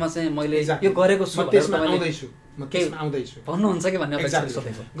विषयमा चाहिँ मैले यो गरेको छु, त्यसमा आउँदैछु भन्नुहुन्छ कि भन्ने अपेक्षा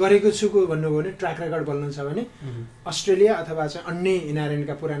सोधेको। गरेको छुको भन्नुभयो भने ट्र्याक रेकर्ड बोल्नु छ भने अस्ट्रेलिया अथवा चाहिँ अन्य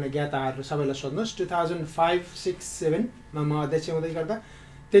एनआरएनका पुराना ज्ञाताहरू सबैलाई सोध्नुहोस्। 2005, 6, 7मा म अध्यक्ष हुँदै गर्दा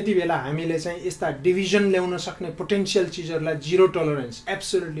त्यति बेला हामीले चाहिँ यस्ता डिभिजन ल्याउन सक्ने पोटेन्सियल चिजहरूलाई जिरो टलरेन्स,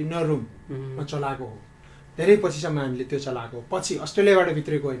 एब्सोल्युटली नो रुममा चलाएको हो। धेरै पछिसम्म हामीले त्यो चलाएको हो। पछि अस्ट्रेलियाबाट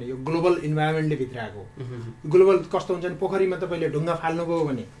भित्रेको होइन, यो ग्लोबल इन्भाइरोमेन्टले भित्राएको। ग्लोबल कस्तो हुन्छ भने पोखरीमा तपाईँले ढुङ्गा फाल्नुभयो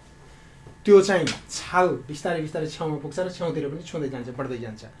भने त्यो चाहिँ छाल बिस्तारै बिस्तारै छेउमा पुग्छ र छेउतिर पनि छुँदै जान्छ, बढ्दै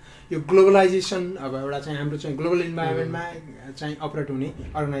जान्छ। यो ग्लोबलाइजेसन अब एउटा चाहिँ हाम्रो चाहिँ ग्लोबल इन्भाइरोमेन्टमा चाहिँ अपरेट हुने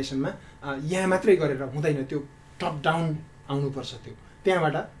अर्गनाइजेसनमा यहाँ मात्रै गरेर हुँदैन, त्यो टप डाउन आउनुपर्छ। त्यो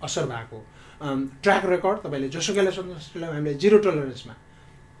त्यहाँबाट असर भएको ट्र्याक रेकर्ड तपाईँले जोसुकैलाई सोध्नुहोस्। अस्ट्रेलियामा हामीले जिरो टलरेन्समा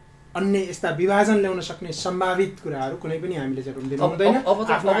अन्य यस्ता विभाजन ल्याउन सक्ने सम्भावित कुराहरू कुनै पनि हामीले चाहिँ दिनु हुँदैन।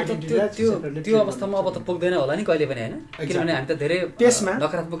 त्यो अवस्थामा अब त पुग्दैन होला नि कहिले पनि होइन, किनभने हामी त धेरै त्यसमा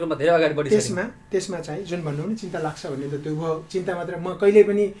नकारात्मक रूपमा धेरै अगाडि बढिसक्यौँ। त्यसमा चाहिँ जुन भन्नु भने चिन्ता लाग्छ भन्ने त त्यो भयो। चिन्ता मात्र म कहिले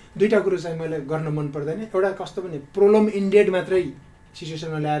पनि दुईवटा कुरो चाहिँ मैले गर्न मन पर्दैन। एउटा कस्तो भने प्रोलम इन्डेड मात्रै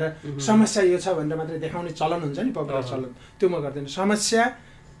सिचुएसनमा ल्याएर समस्या यो छ भनेर मात्रै देखाउने चलन हुन्छ नि, पपुलर चलन, त्यो म गर्दैन। समस्या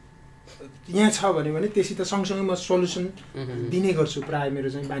यहाँ छ भने त्यसै त सँगसँगै म सोल्युसन दिने गर्छु, प्रायः मेरो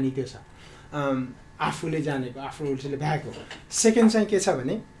चाहिँ बानी त्यो छ, आफूले जानेको, आफूले भ्याएको। सेकेन्ड चाहिँ के छ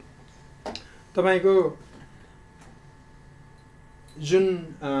भने तपाईँको जुन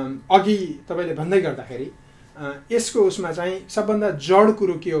अघि तपाईँले भन्दै गर्दाखेरि यसको उसमा चाहिँ सबभन्दा जड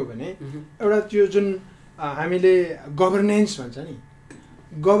कुरो के हो भने एउटा त्यो जुन हामीले गभर्नेन्स भन्छ नि,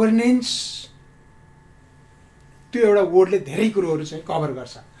 गभर्नेन्स त्यो एउटा वर्डले धेरै कुरोहरू चाहिँ कभर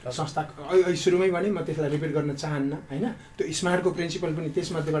गर्छ। संस्था सुरुमै भने म त्यसलाई रिपिट गर्न चाहन्न होइन, त्यो स्मार्टको प्रिन्सिपल पनि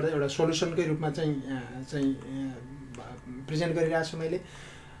त्यसमध्येबाट एउटा सोल्युसनकै रूपमा चाहिँ प्रेजेन्ट गरिरहेको छु मैले।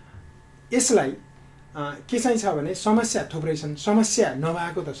 यसलाई के चाहिँ छ भने समस्या थुप्रै छन्, समस्या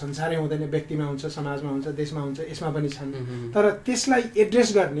नभएको त संसारै हुँदैन, व्यक्तिमा हुन्छ, समाजमा हुन्छ, देशमा हुन्छ, यसमा पनि छन्। तर त्यसलाई एड्रेस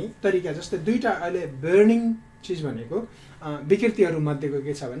गर्ने तरिका जस्तै दुईवटा अहिले बर्निङ चिज भनेको विकृतिहरू मध्येको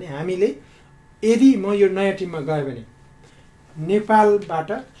के छ भने हामीले यदि म यो नयाँ टिममा गएँ भने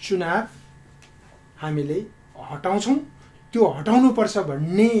नेपालबाट चुनाव हामीले हटाउँछौँ, त्यो हटाउनुपर्छ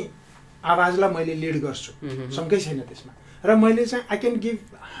भन्ने आवाजलाई मैले लिड गर्छु, शङ्कै छैन त्यसमा। र मैले चाहिँ I can give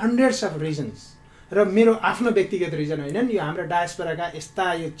hundreds of reasons, र मेरो आफ्नो व्यक्तिगत रिजन होइन नि, यो हाम्रो डायस्पोराका यस्ता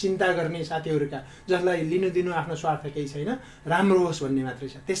यो चिन्ता गर्ने साथीहरूका जसलाई लिनु दिनु आफ्नो स्वार्थ केही छैन, राम्रो होस् भन्ने मात्रै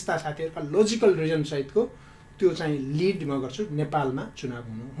छ, त्यस्ता साथीहरूका लोजिकल रिजन सहितको त्यो चाहिँ लिड म गर्छु। नेपालमा चुनाव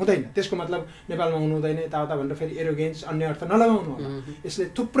हुनु हुँदैन, त्यसको मतलब नेपालमा हुनु हुँदैन यताउता भनेर फेरि एरोगेन्स अन्य अर्थ नलगाउनु होला। यसले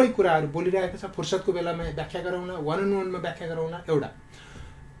थुप्रै कुराहरू बोलिरहेको छ, फुर्सदको बेलामा व्याख्या गराउन, वान अन वानमा व्याख्या गराउन एउटा,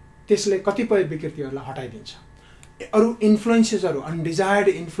 त्यसले कतिपय विकृतिहरूलाई हटाइदिन्छ। अरू इन्फ्लुएन्सेसहरू, अनडिजायर्ड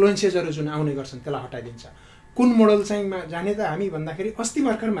इन्फ्लुएन्सेसहरू जुन आउने गर्छन् त्यसलाई हटाइदिन्छ। कुन मोडल चाहिँ जाने त हामी भन्दाखेरि अस्ति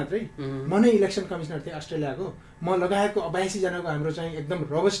भर्खर मात्रै म नै इलेक्सन कमिसनर थिएँ अस्ट्रेलियाको, म लगाएको 82 जनाको हाम्रो चाहिँ एकदम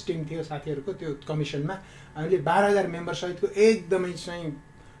रबस्ट टिम थियो साथीहरूको, त्यो कमिसनमा हामीले 12,000 मेम्बर सहितको एकदमै चाहिँ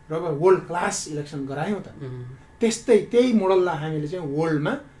वर्ल्ड क्लास इलेक्सन गरायौँ त। त्यस्तै त्यही मोडललाई हामीले चाहिँ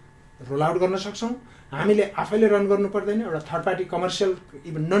वर्ल्डमा रोल आउट गर्न सक्छौँ। हामीले आफैले रन गर्नु पर्दैन, एउटा third party commercial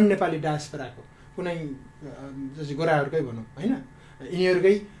even non Nepali डायस्पोराको कुनै जस्तै गोराहरूकै भनौँ होइन,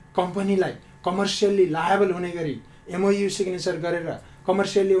 यिनीहरूकै कम्पनीलाई कमर्सियल्ली लायबल हुने गरी एमओयू सिग्नेचर गरेर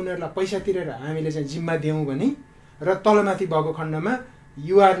कमर्सियल्ली उनीहरूलाई पैसा तिरेर हामीले चाहिँ जिम्मा दियौँ भने, र तलमाथि भएको खण्डमा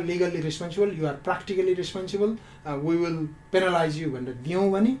you are legally responsible, you are practically responsible, we will penalise you भनेर दियौँ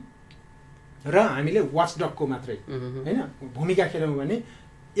भने, र हामीले वाचडगको मात्रै होइन भूमिका खेल्यौँ भने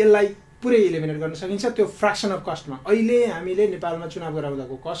यसलाई पुरै इलिमिनेट गर्न सकिन्छ। त्यो फ्र्याक्सन अफ कस्टमा अहिले हामीले नेपालमा चुनाव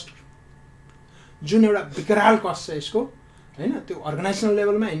गराउँदाको कस्ट जुन एउटा विकराल कस्ट छ यसको होइन, त्यो अर्गनाइजेसनल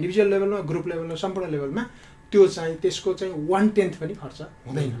लेभलमा, इन्डिभिजुअल लेभलमा, ग्रुप लेभलमा, सम्पूर्ण लेभलमा त्यो चाहिँ त्यसको चाहिँ 1/10 पनि खर्च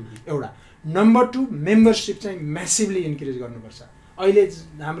हुँदैन एउटा। नम्बर 2 मेम्बरसिप चाहिँ म्यासिभली इन्क्रिज गर्नुपर्छ। अहिले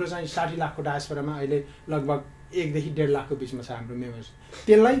हाम्रो चाहिँ 60 लाखको डायस्पोरामा अहिले लगभग 1 देखि 1.5 लाखको बिचमा छ हाम्रो मेम्बर्स।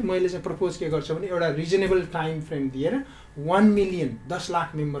 त्यसलाई मैले चाहिँ प्रपोज के गर्छु भने एउटा रिजनेबल टाइम फ्रेम दिएर 1 मिलियन 10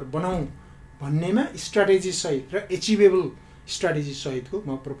 लाख मेम्बर बनाऊँ भन्नेमा स्ट्राटेजी सहित र एचिभेबल स्ट्राटेजी सहितको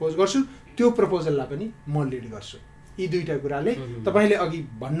म प्रपोज गर्छु। त्यो प्रपोजललाई पनि म लिड गर्छु। यी दुईटा कुराले तपाईँले अघि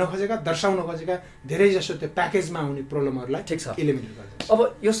भन्न खोजेका, दर्शाउन खोजेका धेरै जसो त्यो प्याकेजमा आउने प्रब्लमहरूलाई ठिक छ इलिमिनेट गर्छ। अब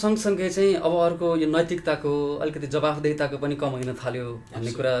यो सँगसँगै चाहिँ अब अर्को यो नैतिकताको अलिकति जवाफदेहिताको पनि कम हुन थाल्यो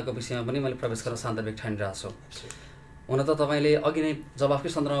भन्ने कुराको विषयमा पनि मैले प्रवेश गर्न सान्दर्भिक ठानिरहेको छु। हुन त तपाईँले अघि नै जवाफकै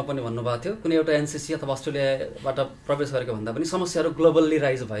सन्दर्भमा पनि भन्नुभएको थियो, कुनै एउटा एनसिसी अथवा अस्ट्रेलियाबाट प्रवेश गरेको भन्दा पनि समस्याहरू ग्लोबल्ली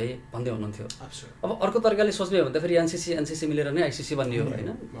राइज भए भन्दै हुनुहुन्थ्यो। अब अर्को तरिकाले सोच्ने हो भने त फेरि एनसिसी मिलेर नै आइसिसी बन्ने हो होइन,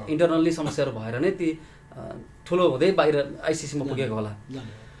 इन्टरनल्ली समस्याहरू भएर नै ती ठुलो हुँदै बाहिर आइसिसीमा पुगेको होला।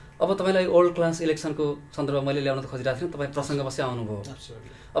 अब तपाईँलाई ओल्ड क्लास इलेक्सनको सन्दर्भमा मैले ल्याउन त खोजिरहेको थिएँ, तपाईँ प्रसङ्गवशै आउनुभयो।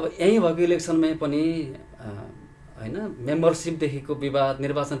 अब यहीँ भएको इलेक्सनमै पनि होइन मेम्बरसिपदेखिको विवाद,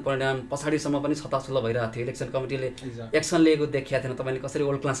 निर्वाचन परिणाम पछाडिसम्म पनि छताछुल्लो भइरहेको थियो, इलेक्सन कमिटीले एक्सन लिएको देखिएको थिएन। तपाईँले कसरी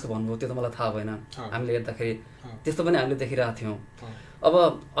ओल्ड क्लासको भन्नुभयो त्यो त मलाई थाहा भएन, हामीले हेर्दाखेरि त्यस्तो पनि हामीले देखिरहेको थियौँ। अब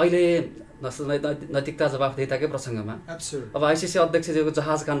अहिले नैतिकता जवाफदेहिताकै प्रसङ्गमा अब आइसिसी अध्यक्षज्यूको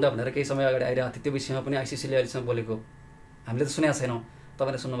जहाज काण्ड भनेर केही समय अगाडि आइरहेको थियो, त्यो विषयमा पनि आइसिसीले अहिलेसम्म बोलेको हामीले त सुनेका छैनौँ,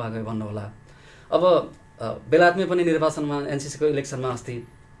 तपाईँले सुन्नुभएको भन्नुहोला। अब बेलायतमै पनि निर्वाचनमा एनसिसीको इलेक्सनमा अस्ति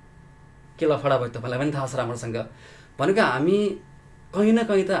के लफडा भयो तपाईँलाई पनि थाहा छ राम्रोसँग। भनेको हामी कहीँ न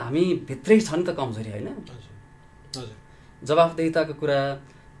कहीँ त हामी भित्रै छ नि त कमजोरी होइन, जवाफदेहिताको कुरा,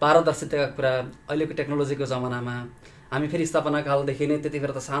 पारदर्शिताका कुरा। अहिलेको टेक्नोलोजीको जमानामा हामी फेरि स्थापना कालदेखि नै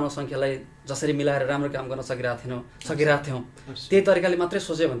त्यतिखेर त सानो सङ्ख्यालाई जसरी मिलाएर राम्रो काम गर्न सकिरहेको थियौँ, त्यही तरिकाले मात्रै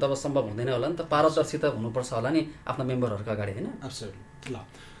सोच्यो भने त अब सम्भव हुँदैन होला नि त। पारदर्शिता हुनुपर्छ होला नि आफ्नो मेम्बरहरूको अगाडि होइन। ल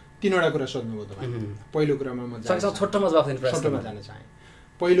 3वटा कुरा सोध्नुभयो तपाईँ। पहिलो कुरामा म छोटोमा जवाफ दिने प्रयास जान चाहेँ।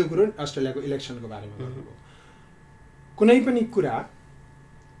 पहिलो कुरो अस्ट्रेलियाको इलेक्सनको बारेमा भन्नुभयो। कुनै पनि कुरा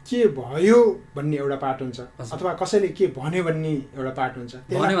के भयो भन्ने एउटा पार्ट हुन्छ अथवा कसैले के भन्यो भन्ने एउटा पार्ट हुन्छ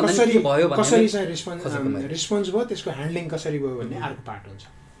कसरी चाहिँ रिस्पोन्स भयो त्यसको ह्यान्डलिङ कसरी भयो भन्ने अर्को पार्ट हुन्छ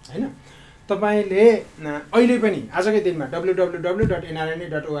हैन तपाईले अहिले पनि आजकै दिनमा www.nrna.org.au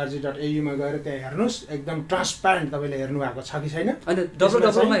मा गएर त्यहाँ हेर्नुस् एकदम ट्रान्सप्यारेन्ट तपाईले हेर्नु भएको छ कि छैन अनि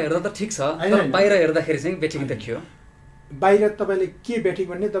www मा हेर्दा त ठीक छ तर बाहिर हेर्दाखेरि चाहिँ बेठिक देखियो बाहिर तपाईले के बेठिक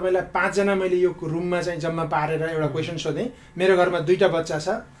भन्ने तपाईलाई 5 जना मैले यो रुममा चाहिँ जम्मा पारेर एउटा क्वेशन सोधेँ मेरो घरमा 2टा बच्चा छ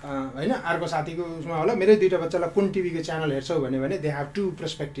हैन अर्को साथीको उसमा होला मेरो 2टा बच्चालाई कुन टिभीको च्यानल हेर्छौ भने they have to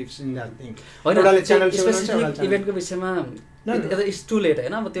perspectives in that thing एउटाले च्यानल इभेन्टको विषयमा इट्स टु लेट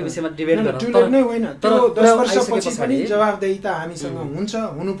हैन अब त्यो विषयमा डिबेट गर्न टु लेट नै होइन त्यो 10 वर्षपछि पनि जवाफदेहिता हामीसँग हुन्छ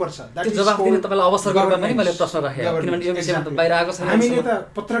हुनुपर्छ त्यो जवाफ दिने तपाईलाई अवसर गरेर पनि मैले प्रश्न राखे किनभने यो विषयमा त बाहिर आएको छैन हामीले त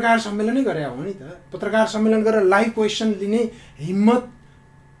पत्रकार सम्मेलनै गरे हो नि त पत्रकार सम्मेलन गरेर लाइभ क्वेशन लिने हिम्मत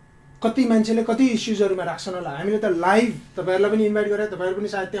कति मान्छेले कति इश्युजहरुमा राख्छन् होला हामीले त लाइभ तपाईहरुलाई पनि इन्भाइट गरे तपाईहरु पनि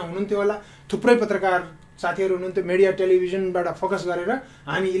सायद त्यहाँ हुनुहुन्थ्यो होला थुप्रै पत्रकार साथीहरु हुनुहुन्थ्यो मिडिया टेलिभिजनबाट फोकस गरेर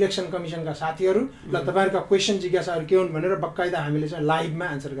हामी इलेक्सन कमिसनका साथीहरु ल तपाईहरुका क्वेशन जिज्ञासाहरु के हुन् भनेर बक्काइदा हामीले चाहिँ लाइभमा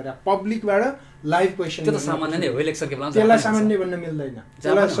आन्सर गरे पब्लिकबाट लाइभ क्वेशन त्यो त सामान्य नै हो इलेक्सनको बेलामा त्यसलाई सामान्य भन्न मिल्दैन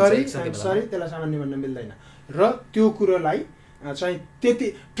त्यसलाई सरी त्यसलाई सामान्य भन्न मिल्दैन र त्यो कुरोलाई चाहिँ त्यति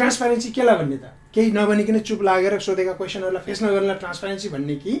ट्रान्सपेरेन्सी केला भन्ने त केही नभनिकन चुप लागेर सोधेका क्वेशनहरुलाई फेस नगर्नलाई ट्रान्सपेरेन्सी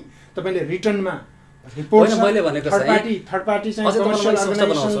भन्ने कि तपाईले रिटर्नमा रिपोर्ट मैले भनेको चाहिँ थर्ड पार्टी चाहिँ कमर्शियल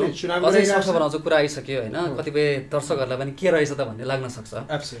अर्गनाइजेसनले चुनाव गरिरहेको कुरा आइसक्यो हैन कतिपय दर्शकहरुलाई पनि के रहेछ त भन्ने लाग्न सक्छ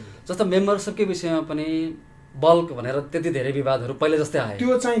एब्सोल्युटली जस्तो मेम्बरशिपकै विषयमा पनि बल्क भनेर त्यति धेरै विवादहरु पहिले जस्तै आए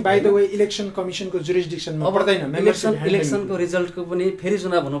त्यो चाहिँ बाइ द वे इलेक्सन कमिसनको जुरिसडिक्सनमा पर्दैन इलेक्सनको रिजल्टको पनि फेरि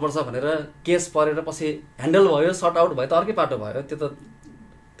चुनाव हुनुपर्छ भनेर केस परेर पछि ह्यान्डल भयो सर्ट आउट भयो त अर्कै पाटो भयो त्यो त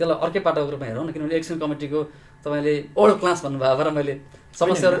त्यसलाई अर्कै पाटोको रूपमा हेरौँ न किनभने इलेक्सन कमिटीको तपाईले ओल्ड क्लास भन्नुभयो भएर मैले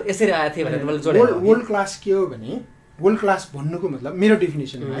समस्याहरु यसरी आए थिए भनेर मैले जोडे ओल्ड क्लास के हो भने ओल्ड क्लास भन्नुको मतलब मेरो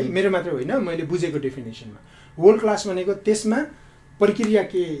डेफिनेसनमा है मेरो मात्र होइन मैले बुझेको डेफिनेसनमा ओल्ड क्लास भनेको त्यसमा प्रक्रिया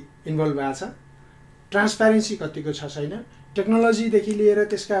के इन्भल्भ भएको छ ट्रान्सपेरेन्सी कतिको छ छैन टेक्नोलोजीदेखि लिएर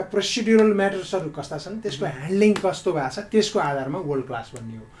त्यसका प्रोसिड्युरल म्याटर्सहरु कस्ता छन् त्यसको ह्यान्डलिङ कस्तो भएको छ त्यसको आधारमा वर्ल्ड क्लास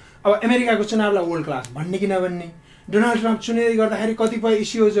भन्ने हो अब अमेरिकाको चुनावलाई वर्ल्ड क्लास भन्ने कि नभन्ने डोनाल्ड ट्रम्प चुनाव गर्दाखेरि कतिपय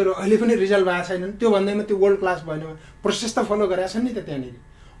इस्युजहरु अहिले पनि रिजल्भ भएको छैनन् त्यो भन्दैमा त्यो वर्ल्ड क्लास भएन प्रोसेस त फलो गरेका छन् नि त त्यहाँनेरि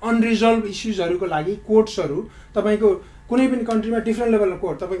अनरिजल्भ इस्युजहरुको लागि कोर्ट्सहरु तपाईको कुनै पनि कन्ट्रीमा डिफरेन्ट लेभलको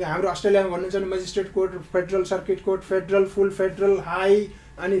कोर्ट तपाईको हाम्रो अस्ट्रेलियामा भन्नुहुन्छ भने magistrate court federal circuit court federal फुल फेडरल हाई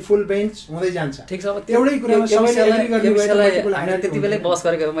अनि फुल बेन्च हुँदै जान्छ ठीक छ अब एउटै कुरामा सबैले एग्री गर्ने भएर त्यतिबेलै बहस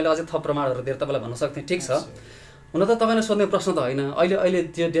गरेको मैले अझै थप प्रमाणहरु दिएर तपाईलाई भन्न सक्थे ठीक छ हुन त तपाईले सोध्ने प्रश्न त हैन अहिले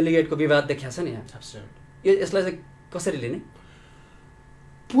त्यो डेलिगेटको विवाद देखिया छ नि यहाँ यसलाई चाहिँ कसरी लिने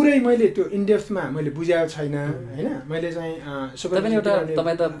पुरै मैले त्यो इनडेप्थमा मैले बुझाएको छैन हैन मैले चाहिँ तपाईले एउटा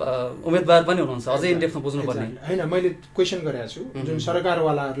तपाई त उम्मेदवार पनि हुनुहुन्छ अझै इनडेप्थमा बुझ्नु पर्ने हैन मैले क्वेशन गरेको छु जुन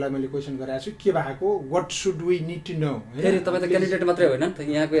सरकारवालाहरुलाई मैले क्वेशन गरेको छु के भएको what should we need to know फेरि तपाई त क्यान्डिडेट मात्रै होइन नि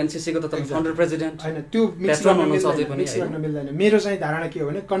त यहाँको एनसीसी को त तपाई फाउन्डर प्रेसिडेन्ट हैन त्यो मिक्स गर्न मिल्दैन मेरो चाहिँ धारणा के हो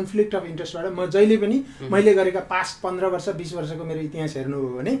भने कन्फ्लिक्ट अफ इन्ट्रेस्टबाट म जहिले पनि मैले गरेका पास्ट 15 वर्ष 20 वर्षको मेरो इतिहास हेर्नु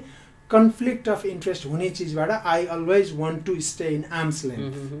हो भने कन्फ्लिक्ट अफ इन्ट्रेस्ट हुने चीजबाट I always want to stay in arms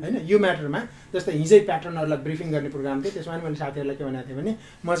length हैन यो म्याटरमा जस्तै हिजै प्याटर्नहरुलाई ब्रिफिङ गर्ने प्रोग्राम थियो त्यसमा पनि मैले साथीहरुलाई के भनेको थिएँ भने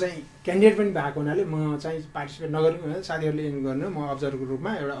म चाहिँ क्यान्डिडेट पनि भएको हुनाले म चाहिँ पार्टिसिपेट नगर्नु भने साथीहरुले इन गर्नु म अब्जर्भरको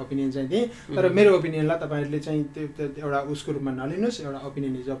रूपमा एउटा ओपिनियन चाहिँ दिएँ तर मेरो ओपिनियनलाई तपाईहरुले चाहिँ त्यो एउटा उसको रूपमा नलिनुस् एउटा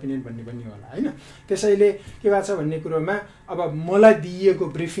ओपिनियन इज ओपिनियन भन्ने पनि होला हैन त्यसैले के भएको छ भन्ने कुरोमा अब मलाई दिएको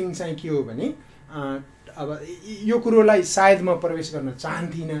ब्रिफिङ चाहिँ के हो भने अब यो कुरोलाई सायद म प्रवेश गर्न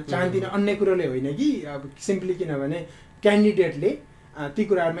चाहन्थिन अन्य कुरोले होइन कि अब सिम्पली किनभने क्यान्डिडेटले ती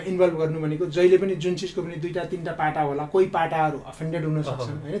कुराहरुमा इन्भल्भ गर्नु भनेको जहिले पनि जुन चीजको पनि 2-3टा पाटा होला कोही पाटाहरु अफेन्डेड हुन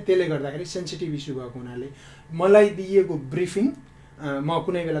सक्छन् हैन त्यसले गर्दाखेरि सेन्सिटिभ इस्यु भएको हुनाले मलाई दिएको ब्रिफिङ म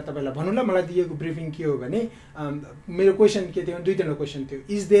कुनै बेला तपाईलाई भन्नुला मलाई दिएको ब्रिफिङ के हो भने मेरो क्वेशन के थियो 2-3 क्वेशन थियो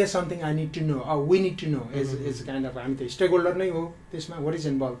is there something I need to know or we need to know is kind of हामी त स्टेक होल्डर नै हो त्यसमा व्हाट इज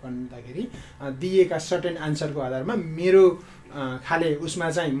इन्भल्भ भन्दाखेरि दिएका सर्टेन आन्सरको आधारमा मेरो खाले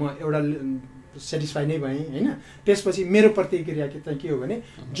उसमा चाहिँ म एउटा सेटिस्फाई नै भएँ हैन त्यसपछि मेरो प्रतिक्रिया के हो भने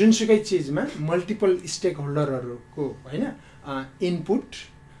जुनसुकै चीजमा मल्टिपल स्टेक होल्डरहरुको हैन इनपुट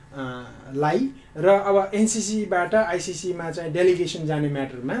लाई र अब एनसीसीबाट आईसीसीमा चाहिँ डेलिगेसन जाने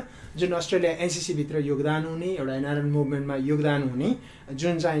म्याटरमा जुन अस्ट्रेलिया एनसीसी भित्र योगदान हुने एउटा एनआरएन मुभमेन्टमा योगदान हुने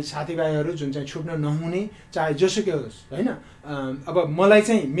जुन चाहिँ साथीभाइहरु जुन चाहिँ छुट्न नहुने चाहे जोसुकै होस् हैन अब मलाई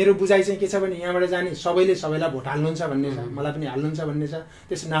चाहिँ मेरो बुझाइ चाहिँ के छ भने यहाँबाट जाने सबैले सबैलाई भोट हाल्नुहुन्छ भन्ने छ मलाई पनि हाल्नुहुन्छ भन्ने छ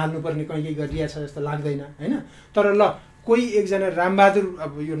त्यस नहाल्नु पर्ने कहीँ गरिया छ जस्तो लाग्दैन हैन तर ल कोही एकजना रामबहादुर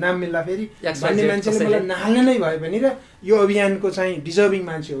अब यो नाम मिल्ला फेरि भन्ने मान्छेले मलाई नहाल्ने नै भए पनि र यो अभियानको चाहिँ डिजर्भिङ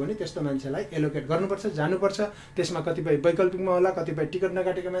मान्छे हो भने त्यस्तो मान्छेलाई एलोकेट गर्नुपर्छ, जानुपर्छ। त्यसमा कतिपय वैकल्पिकमा होला, कतिपय टिकट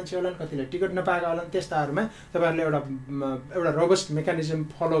नकाटेका मान्छे होलान्, कतिले टिकट नपाएका होलान्। त्यस्ताहरूमा तपाईँहरूले एउटा रोबस्ट मेकानिजम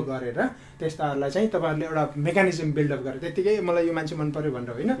फलो गरेर त्यस्ताहरूलाई चाहिँ तपाईँहरूले एउटा मेकानिजम बिल्डअप गरेर, त्यत्तिकै मलाई यो मान्छे मन पर्यो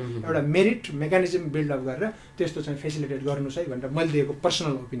भनेर होइन, एउटा मेरिट मेकानिजम बिल्डअप गरेर त्यस्तो चाहिँ फेसिलिटेट गर्नुहोस् है भनेर मैले दिएको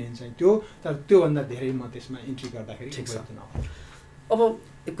पर्सनल ओपिनियन चाहिँ त्यो। तर त्योभन्दा धेरै म त्यसमा इन्ट्री गर्दाखेरि अब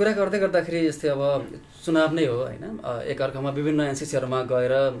कुरा गर्दै गर्दाखेरि जस्तै अब चुनाव नै हो होइन, एकअर्कामा विभिन्न एनसिसीहरूमा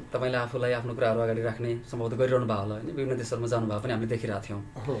गएर तपाईँले आफूलाई आफ्नो कुराहरू अगाडि राख्ने सम्भवतः गरिरहनु भयो होला होइन, विभिन्न देशहरूमा जानुभयो पनि हामीले देखिरहेको थियौँ।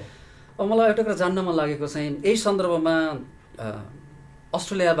 अब मलाई एउटा कुरा जान्न मन लागेको चाहिँ यही सन्दर्भमा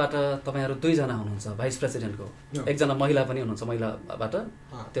अस्ट्रेलियाबाट तपाईँहरू 2 जना हुनुहुन्छ भाइस प्रेसिडेन्टको, एकजना महिला पनि हुनुहुन्छ महिलाबाट,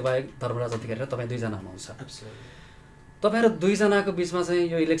 त्यो बाहेक धर्मराज अधिकारी र तपाईँ 2 जना हुनुहुन्छ। तपाईँहरू 2 जनाको बिचमा चाहिँ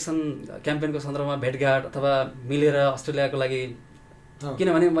यो इलेक्सन क्याम्पेनको सन्दर्भमा भेटघाट अथवा मिलेर अस्ट्रेलियाको लागि,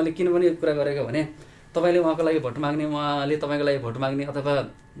 किनभने मैले किन पनि कुरा गरेको भने तपाईँले उहाँको लागि भोट माग्ने, उहाँले तपाईँको लागि भोट माग्ने, अथवा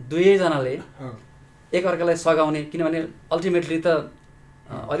 2 जनाले एकअर्कालाई सघाउने, किनभने अल्टिमेटली त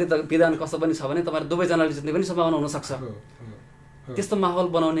अहिले त विधान कस्तो पनि छ भने तपाईँहरू 2 जनाले जित्ने पनि सम्भावना हुनसक्छ। त्यस्तो माहौल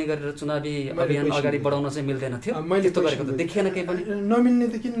बनाउने गरेर चुनावी अभियान अगाडि बढाउन चाहिँ मिल्दैन थियो, मैले त्यस्तो गरेको त देखिएन केही पनि। नमिल्ने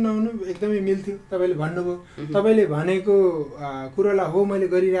त किन नहुनु, एकदमै मिल्थ्यो। तपाईँले भन्नुभयो, तपाईँले भनेको कुरोलाई हो मैले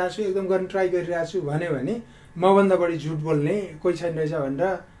गरिरहेको छु, एकदम गर्न ट्राई गरिरहेको छु भने मभन्दा बढी झुट बोल्ने कोही छैन रहेछ भनेर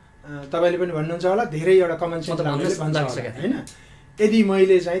तपाईँले पनि भन्नुहुन्छ होला, धेरै एउटा कमन सेन्स भन्छ होइन। यदि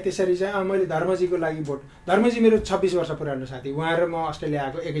मैले चाहिँ त्यसरी चाहिँ मैले धर्मजीको लागि भोट, धर्मजी मेरो 26 वर्ष पुरानो साथी, उहाँ र म अस्ट्रेलिया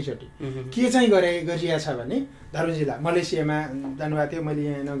आएको एकैचोटि के चाहिँ गरिरहेछ भने धर्मजीलाई मलेसियामा जानुभएको थियो, मैले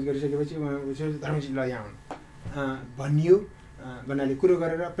यहाँ एनाउन्स गरिसकेपछि उहाँ धर्मजी ल यहाँ आउनु भनियो भन्नाले कुरो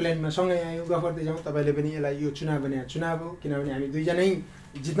गरेर प्लेनमा सँगै आयो, गफ गर्दै जाउँ, तपाईँले पनि यसलाई यो चुनाव भने चुनाव हो, किनभने हामी 2 जनै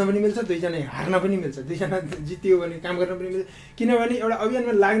जित्न पनि मिल्छ, 2 जना हार्न पनि मिल्छ, 2 जना जित्यो भने काम गर्न पनि मिल्छ। किनभने एउटा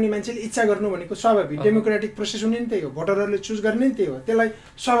अभियानमा लाग्ने मान्छेले इच्छा गर्नु भनेको स्वाभाविक, डेमोक्रेटिक प्रोसेस हुने नि त्यही हो, भोटरहरूले चुज गर्ने नि त्यही हो, त्यसलाई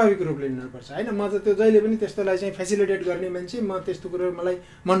स्वाभाविक रूपले लिनुपर्छ होइन। म त त्यो जहिले पनि त्यस्तोलाई चाहिँ फेसिलिटेट गर्ने मान्छे, म त्यस्तो कुरो मलाई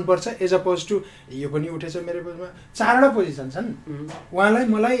मनपर्छ। एज अपोज टु यो पनि उठेछ मेरो पोजमा 4वटा पोजिसन छन्, उहाँलाई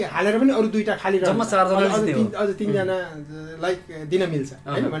मलाई हालेर पनि अरू 2टा खाली अझ 3 जनालाई दिन मिल्छ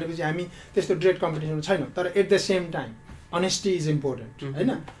होइन। भनेपछि हामी त्यस्तो डिरेक्ट कम्पिटिसनमा छैनौँ, तर at the same time honesty is important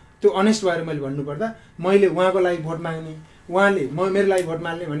होइन। त्यो अनेस्ट भएर मैले भन्नुपर्दा मैले उहाँको लागि भोट माग्ने, उहाँले मेरो लागि भोट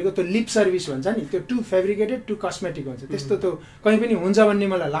माग्ने भनेको त्यो लिप सर्भिस भन्छ नि, त्यो टु फेब्रिकेटेड टु कस्मेटिक हुन्छ, त्यस्तो त्यो कहीँ पनि हुन्छ भन्ने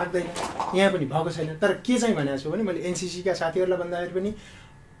मलाई लाग्दैन, यहाँ पनि भएको छैन। तर के चाहिँ भनेको छु भने मैले एनसिसीका साथीहरूलाई भन्दाखेरि पनि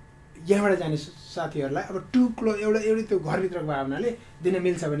यहाँबाट जाने साथीहरूलाई अब एउटै त्यो घरभित्रको भावनाले दिन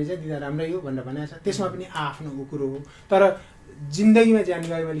मिल्छ भने चाहिँ दिँदा राम्रै हो भनेर भनेको छ। त्यसमा पनि आफ्नो कुरो हो, तर जिन्दगीमा जाने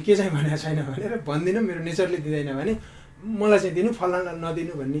गयो मैले के चाहिँ भनेको छैन भनेर भन्दिनँ, मेरो नेचरले दिँदैन भने मलाई चाहिँ दिनु, फलाना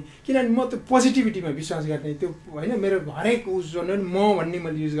नदिनु भन्ने, किनभने म त्यो पोजिटिभिटीमा विश्वास गर्ने, त्यो होइन मेरो हरेक उस म भन्ने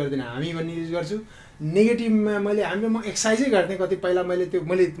मैले युज गर्दिनँ, हामी भन्ने युज गर्छु। नेगेटिभमा म एक्सर्साइजै गर्थेँ कति पहिला,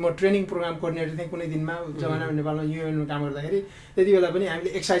 म ट्रेनिङ प्रोग्राम कोअर्डिनेटर थिएँ कुनै दिनमा जमानामा नेपालमा युएनमा काम गर्दाखेरि। त्यति बेला पनि हामीले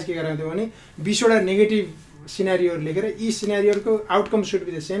एक्सर्साइज के गराउँथ्यौँ भने 20वटा नेगेटिभ सिनारीहरू लेखेर यी सिनारीहरूको outcome should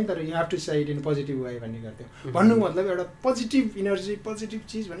be the same, तर you have to say it in positive way भन्ने गर्थ्यौँ। भन्नुको मतलब एउटा पोजिटिभ इनर्जी, पोजिटिभ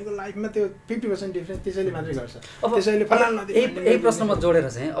चिज भनेको लाइफमा त्यो 50% डिफ्रेन्स त्यसैले मात्रै गर्छ। त्यसैले यही प्रश्नमा जोडेर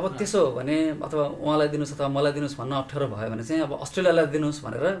चाहिँ अब त्यसो हो भने अथवा उहाँलाई दिनुहोस् अथवा मलाई दिनुहोस् भन्न अप्ठ्यारो भयो भने चाहिँ अब अस्ट्रेलियालाई दिनुहोस्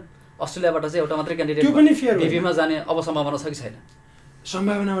भनेर अस्ट्रेलियाबाट चाहिँ एउटा मात्रै क्यान्डिडेट त्यो पनि फेयर भिभीमा जाने अब सम्भावना छ कि छैन?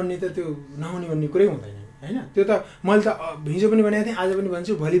 सम्भावना भन्ने त त्यो नहुने भन्ने कुरै हुँदैन होइन। त्यो त मैले त हिजो पनि भनेको थिएँ, आज पनि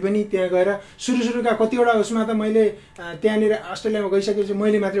भन्छु, भोलि पनि त्यहाँ गएर सुरुका कतिवटा उसमा त मैले त्यहाँनिर अस्ट्रेलियामा गइसकेपछि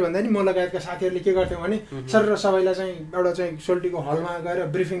मैले मात्रै भन्दा नि म लगायतका साथीहरूले के गर्थ्यौँ भने सर र सबैलाई चाहिँ एउटा चाहिँ सोल्टीको हलमा गएर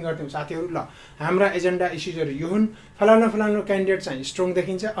ब्रिफिङ गर्थ्यौँ, साथीहरू ल हाम्रा एजेन्डा इस्युजहरू यो हुन्, फलाना क्यान्डिडेट चाहिँ स्ट्रङ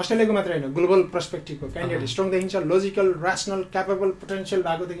देखिन्छ, अस्ट्रेलियाको मात्रै होइन ग्लोबल पर्सपेक्टिभको क्यान्डिडेट स्ट्रङ देखिन्छ, लोजिकल ऱ्यासनल क्यापेबल पोटेन्सियल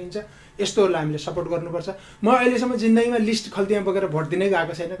भएको देखिन्छ, यस्तोहरूलाई हामीले सपोर्ट गर्नुपर्छ। म अहिलेसम्म जिन्दगीमा लिस्ट खल्तीमा बोकेर भोट दिनै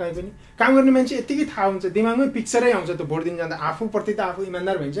गएको छैन कहीँ पनि। काम गर्ने मान्छे यत्तिकै थाहा हुन्छ, दिमागमै पिक्चरै आउँछ त्यो भोट दिन जाँदा, आफूप्रति त आफू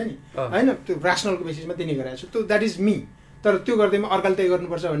इमान्दार भइन्छ नि होइन, त्यो ऱ्यासनलको बेसिसमा दिने गरेको छु, त्यो द्याट इज मी। तर त्यो गर्दैमा अर्काले त्यही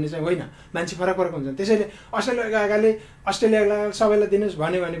गर्नुपर्छ भन्ने चाहिँ होइन, मान्छे फरक हुन्छ। त्यसैले अस्ट्रेलिया गएकाले अस्ट्रेलियालाई सबैलाई दिनुहोस्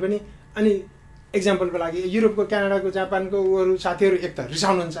भन्यो भने पनि, अनि एक्जाम्पलको लागि युरोपको, क्यानाडाको, जापानको अरू साथीहरू एक त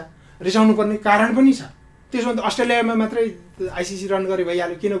रिसाउनु पर्ने कारण पनि छ। त्यसमा त अस्ट्रेलियामा मात्रै आइसिसी रन गरे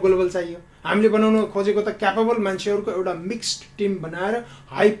भइहाल्यो, किन ग्लोबल चाहियो? हामीले बनाउन खोजेको त क्यापेबल मान्छेहरूको एउटा मिक्स्ड टिम बनाएर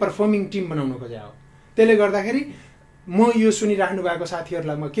हाई पर्फर्मिङ टिम बनाउन खोजेको हो। त्यसले गर्दाखेरि म यो सुनिराख्नु भएको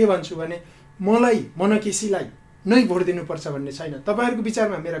साथीहरूलाई म के भन्छु भने मलाई मनकेसीलाई नै भोट दिनुपर्छ भन्ने छैन। तपाईँहरूको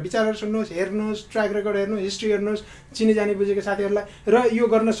विचारमा मेरा विचारहरू सुन्नुहोस्, हेर्नुहोस्, ट्र्याक रेकर्ड हेर्नुहोस्, हिस्ट्री हेर्नुहोस्, चिने जाने बुझेको साथीहरूलाई, र यो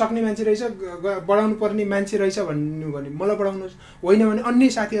गर्न सक्ने मान्छे रहेछ, बढाउनु पर्ने मान्छे रहेछ भन्नु भने मलाई बढाउनुहोस्, होइन भने अन्य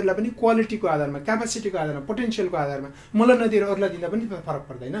साथीहरूलाई पनि क्वालिटीको आधारमा, क्यापासिटीको आधारमा, पोटेन्सियलको आधारमा मलाई नदिएर अरूलाई दिँदा पनि फरक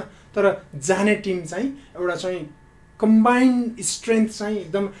पर्दैन। तर जाने टिम चाहिँ एउटा चाहिँ कम्बाइन्ड स्ट्रेन्थ चाहिँ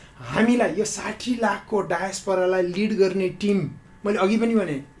एकदम हामीलाई यो 60 लाखको डायस्पोरालाई लिड गर्ने टिम, मैले अघि पनि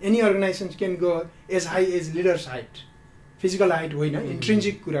भने any organisation can go as high as leaders height, physical height होइन,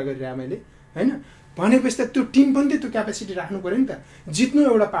 इन्ट्रेन्सिक कुरा गरिरहेँ मैले होइन। भनेपछि त त्यो टिम पनि त्यो क्यापेसिटी राख्नु पऱ्यो नि त। जित्नु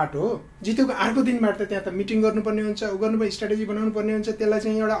एउटा पार्ट हो, जितेको अर्को दिनबाट त त्यहाँ त मिटिङ गर्नुपर्ने हुन्छ, गर्नुपर्ने स्ट्राटेजी बनाउनु पर्ने हुन्छ, त्यसलाई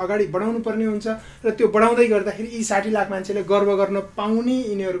चाहिँ एउटा अगाडि बढाउनु पर्ने हुन्छ, र त्यो बढाउँदै गर्दाखेरि यी 60 लाख मान्छेले गर्व गर्न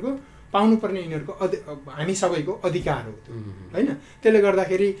पाउनुपर्ने यिनीहरूको हामी सबैको अधिकार हो त्यो होइन। त्यसले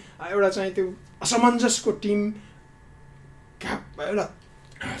गर्दाखेरि एउटा चाहिँ त्यो असमञ्जसको टिम एउटा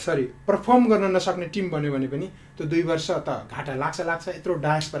पर्फर्म गर्न नसक्ने टिम बन्यो भने पनि त्यो 2 वर्ष त घाटा लाग्छ, यत्रो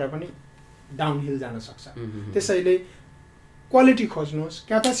डायस्पोरा पनि डाउनहिल जान सक्छ। त्यसैले क्वालिटी खोज्नुहोस्,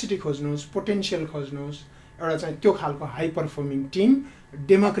 क्यापासिटी खोज्नुहोस्, पोटेन्सियल खोज्नुहोस्, एउटा चाहिँ त्यो खालको high performing team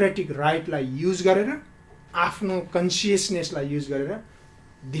democratic राइटलाई use गरेर, आफ्नो कन्सियसनेसलाई युज गरेर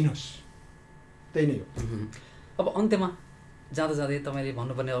दिनुहोस्। त्यही नै हो। अब अन्त्यमा जाँदा जाँदै तपाईँले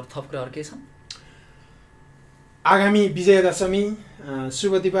भन्नुपर्ने अरू थप कुराहरू के छन्? आगामी विजयादशमी,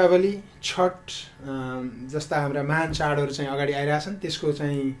 शुभ दीपावली, छठ जस्ता हाम्रा महान चाडहरू चाहिँ अगाडि आइरहेछन्। त्यसको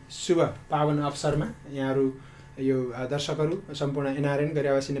चाहिँ शुभ पावन अवसरमा यहाँहरू यो दर्शकहरू, सम्पूर्ण NRN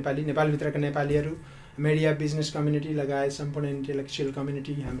गैरआवासी नेपाली, नेपालभित्रका नेपालीहरू, मिडिया बिजनेस कम्युनिटी लगायत सम्पूर्ण इन्टेलेक्चुअल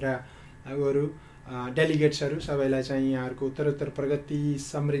कम्युनिटी, हाम्रा उहरू डेलिगेट्सहरू सबैलाई चाहिँ यहाँहरूको उत्तरोत्तर प्रगति,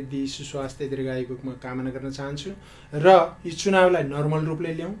 समृद्धि, सुस्वास्थ्य, दीर्घायुको म कामना गर्न चाहन्छु। र यो चुनावलाई नर्मल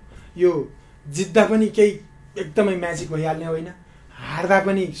रूपले ल्याउँ। यो जित्दा पनि केही एकदमै म्याजिक भइहाल्ने होइन, हार्दा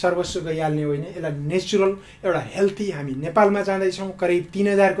पनि सर्वस्व गइहाल्ने होइन। यसलाई नेचुरल एउटा हेल्थी, हामी नेपालमा जाँदैछौँ, करिब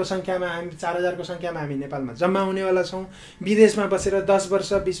 3000को सङ्ख्यामा, हामी 4000को सङ्ख्यामा हामी नेपालमा जम्मा हुनेवाला छौँ। विदेशमा बसेर 10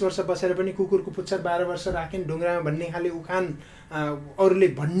 वर्ष 20 वर्ष बसेर पनि कुकुरको पुच्छर 12 वर्ष राखेन ढुङ्ग्रामा भन्ने खाले उखान अरूले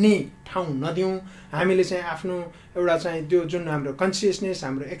भन्ने ठाउँ नदिउँ। हामीले चाहिँ आफ्नो एउटा चाहिँ त्यो जुन हाम्रो कन्सियसनेस,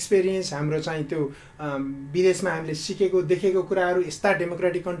 हाम्रो एक्सपिरियन्स, हाम्रो चाहिँ त्यो विदेशमा हामीले सिकेको देखेको कुराहरू यस्ता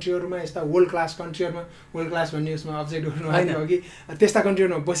डेमोक्रेटिक कन्ट्रीहरूमा, यस्ता वर्ल्ड क्लास कन्ट्रीहरूमा, वर्ल्ड क्लास भन्ने उसमा अब्जेक्ट गर्नु होइन अघि, त्यस्ता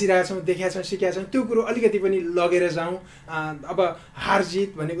कन्ट्रीहरूमा बसिरहेछौँ, देखेका छौँ, सिकेका छौँ, त्यो कुरो अलिकति पनि लगेर जाउँ। अब हार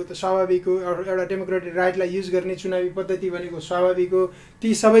जित भनेको त स्वाभाविक हो, एउटा डेमोक्रेटिक राइटलाई युज गर्ने चुनावी पद्धति भनेको स्वाभाविक हो।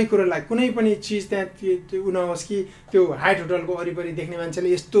 ती सबै कुरोलाई कुनै पनि चिज त्यहाँ उ नहोस् कि त्यो हाइट होटलको वरिपरि देख्ने मान्छेले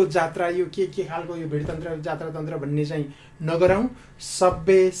यस्तो जात्रा, यो के खालको यो भिडतन्त्र, जात्रा तन्त्र भन्ने चाहिँ नगराउँ।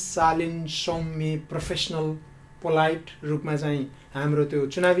 सभ्य, शालीन, सौम्य, प्रोफेसनल, पोलाइट रूपमा चाहिँ हाम्रो त्यो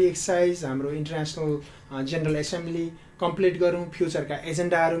चुनावी एक्सर्साइज, हाम्रो इन्टरनेसनल जेनरल एसेम्ब्ली कम्प्लिट गरौँ, फ्युचरका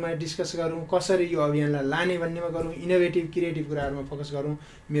एजेन्डाहरूमा डिस्कस गरौँ, कसरी यो अभियानलाई लाने भन्नेमा गरौँ, इनोभेटिभ क्रिएटिभ कुराहरूमा फोकस गरौँ।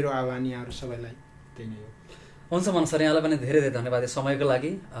 मेरो आह्वान यहाँहरू सबैलाई त्यही नै हो। हुन्छ मन सर, यहाँलाई पनि धेरै धेरै धन्यवाद समयको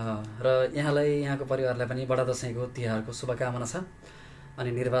लागि, र यहाँलाई, यहाँको परिवारलाई पनि बडा दसैँको तिहारको शुभकामना छ।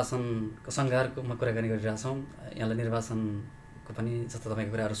 अनि निर्वाचनको सङ्घारमा कुराकानी गरिरहेछौँ, यहाँलाई निर्वाचनको पनि जस्तो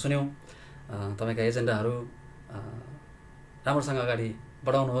तपाईँको कुराहरू सुन्यौँ, तपाईँका एजेन्डाहरू राम्रोसँग अगाडि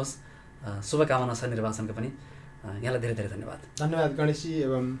बढाउनुहोस्, शुभकामना छ निर्वाचनको पनि। यहाँलाई धेरै धेरै धन्यवाद। धन्यवाद गणेशजी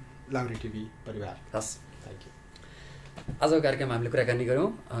एवं लाहुरे टिभी परिवार। हस्, थ्याङ्क यू। आजको कार्यक्रममा हामीले कुराकानी गऱ्यौँ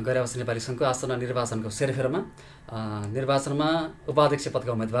गैरआवासी नेपाली सङ्घको आसन्न निर्वाचनको सेरफेरमा, निर्वाचनमा उपाध्यक्ष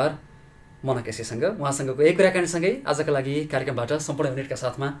पदका उम्मेदवार मोना केसीसँग। उहाँसँगको एक कुराकानीसँगै आजका लागि कार्यक्रमबाट सम्पूर्ण युनिटका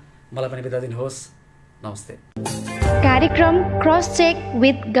साथमा मलाई पनि बिदा दिनुहोस्। नमस्ते। कार्यक्रम क्रस चेक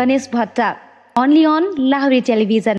विथ गणेश भट्टा, ओन्ली अन लाहुरे टेलिभिजन।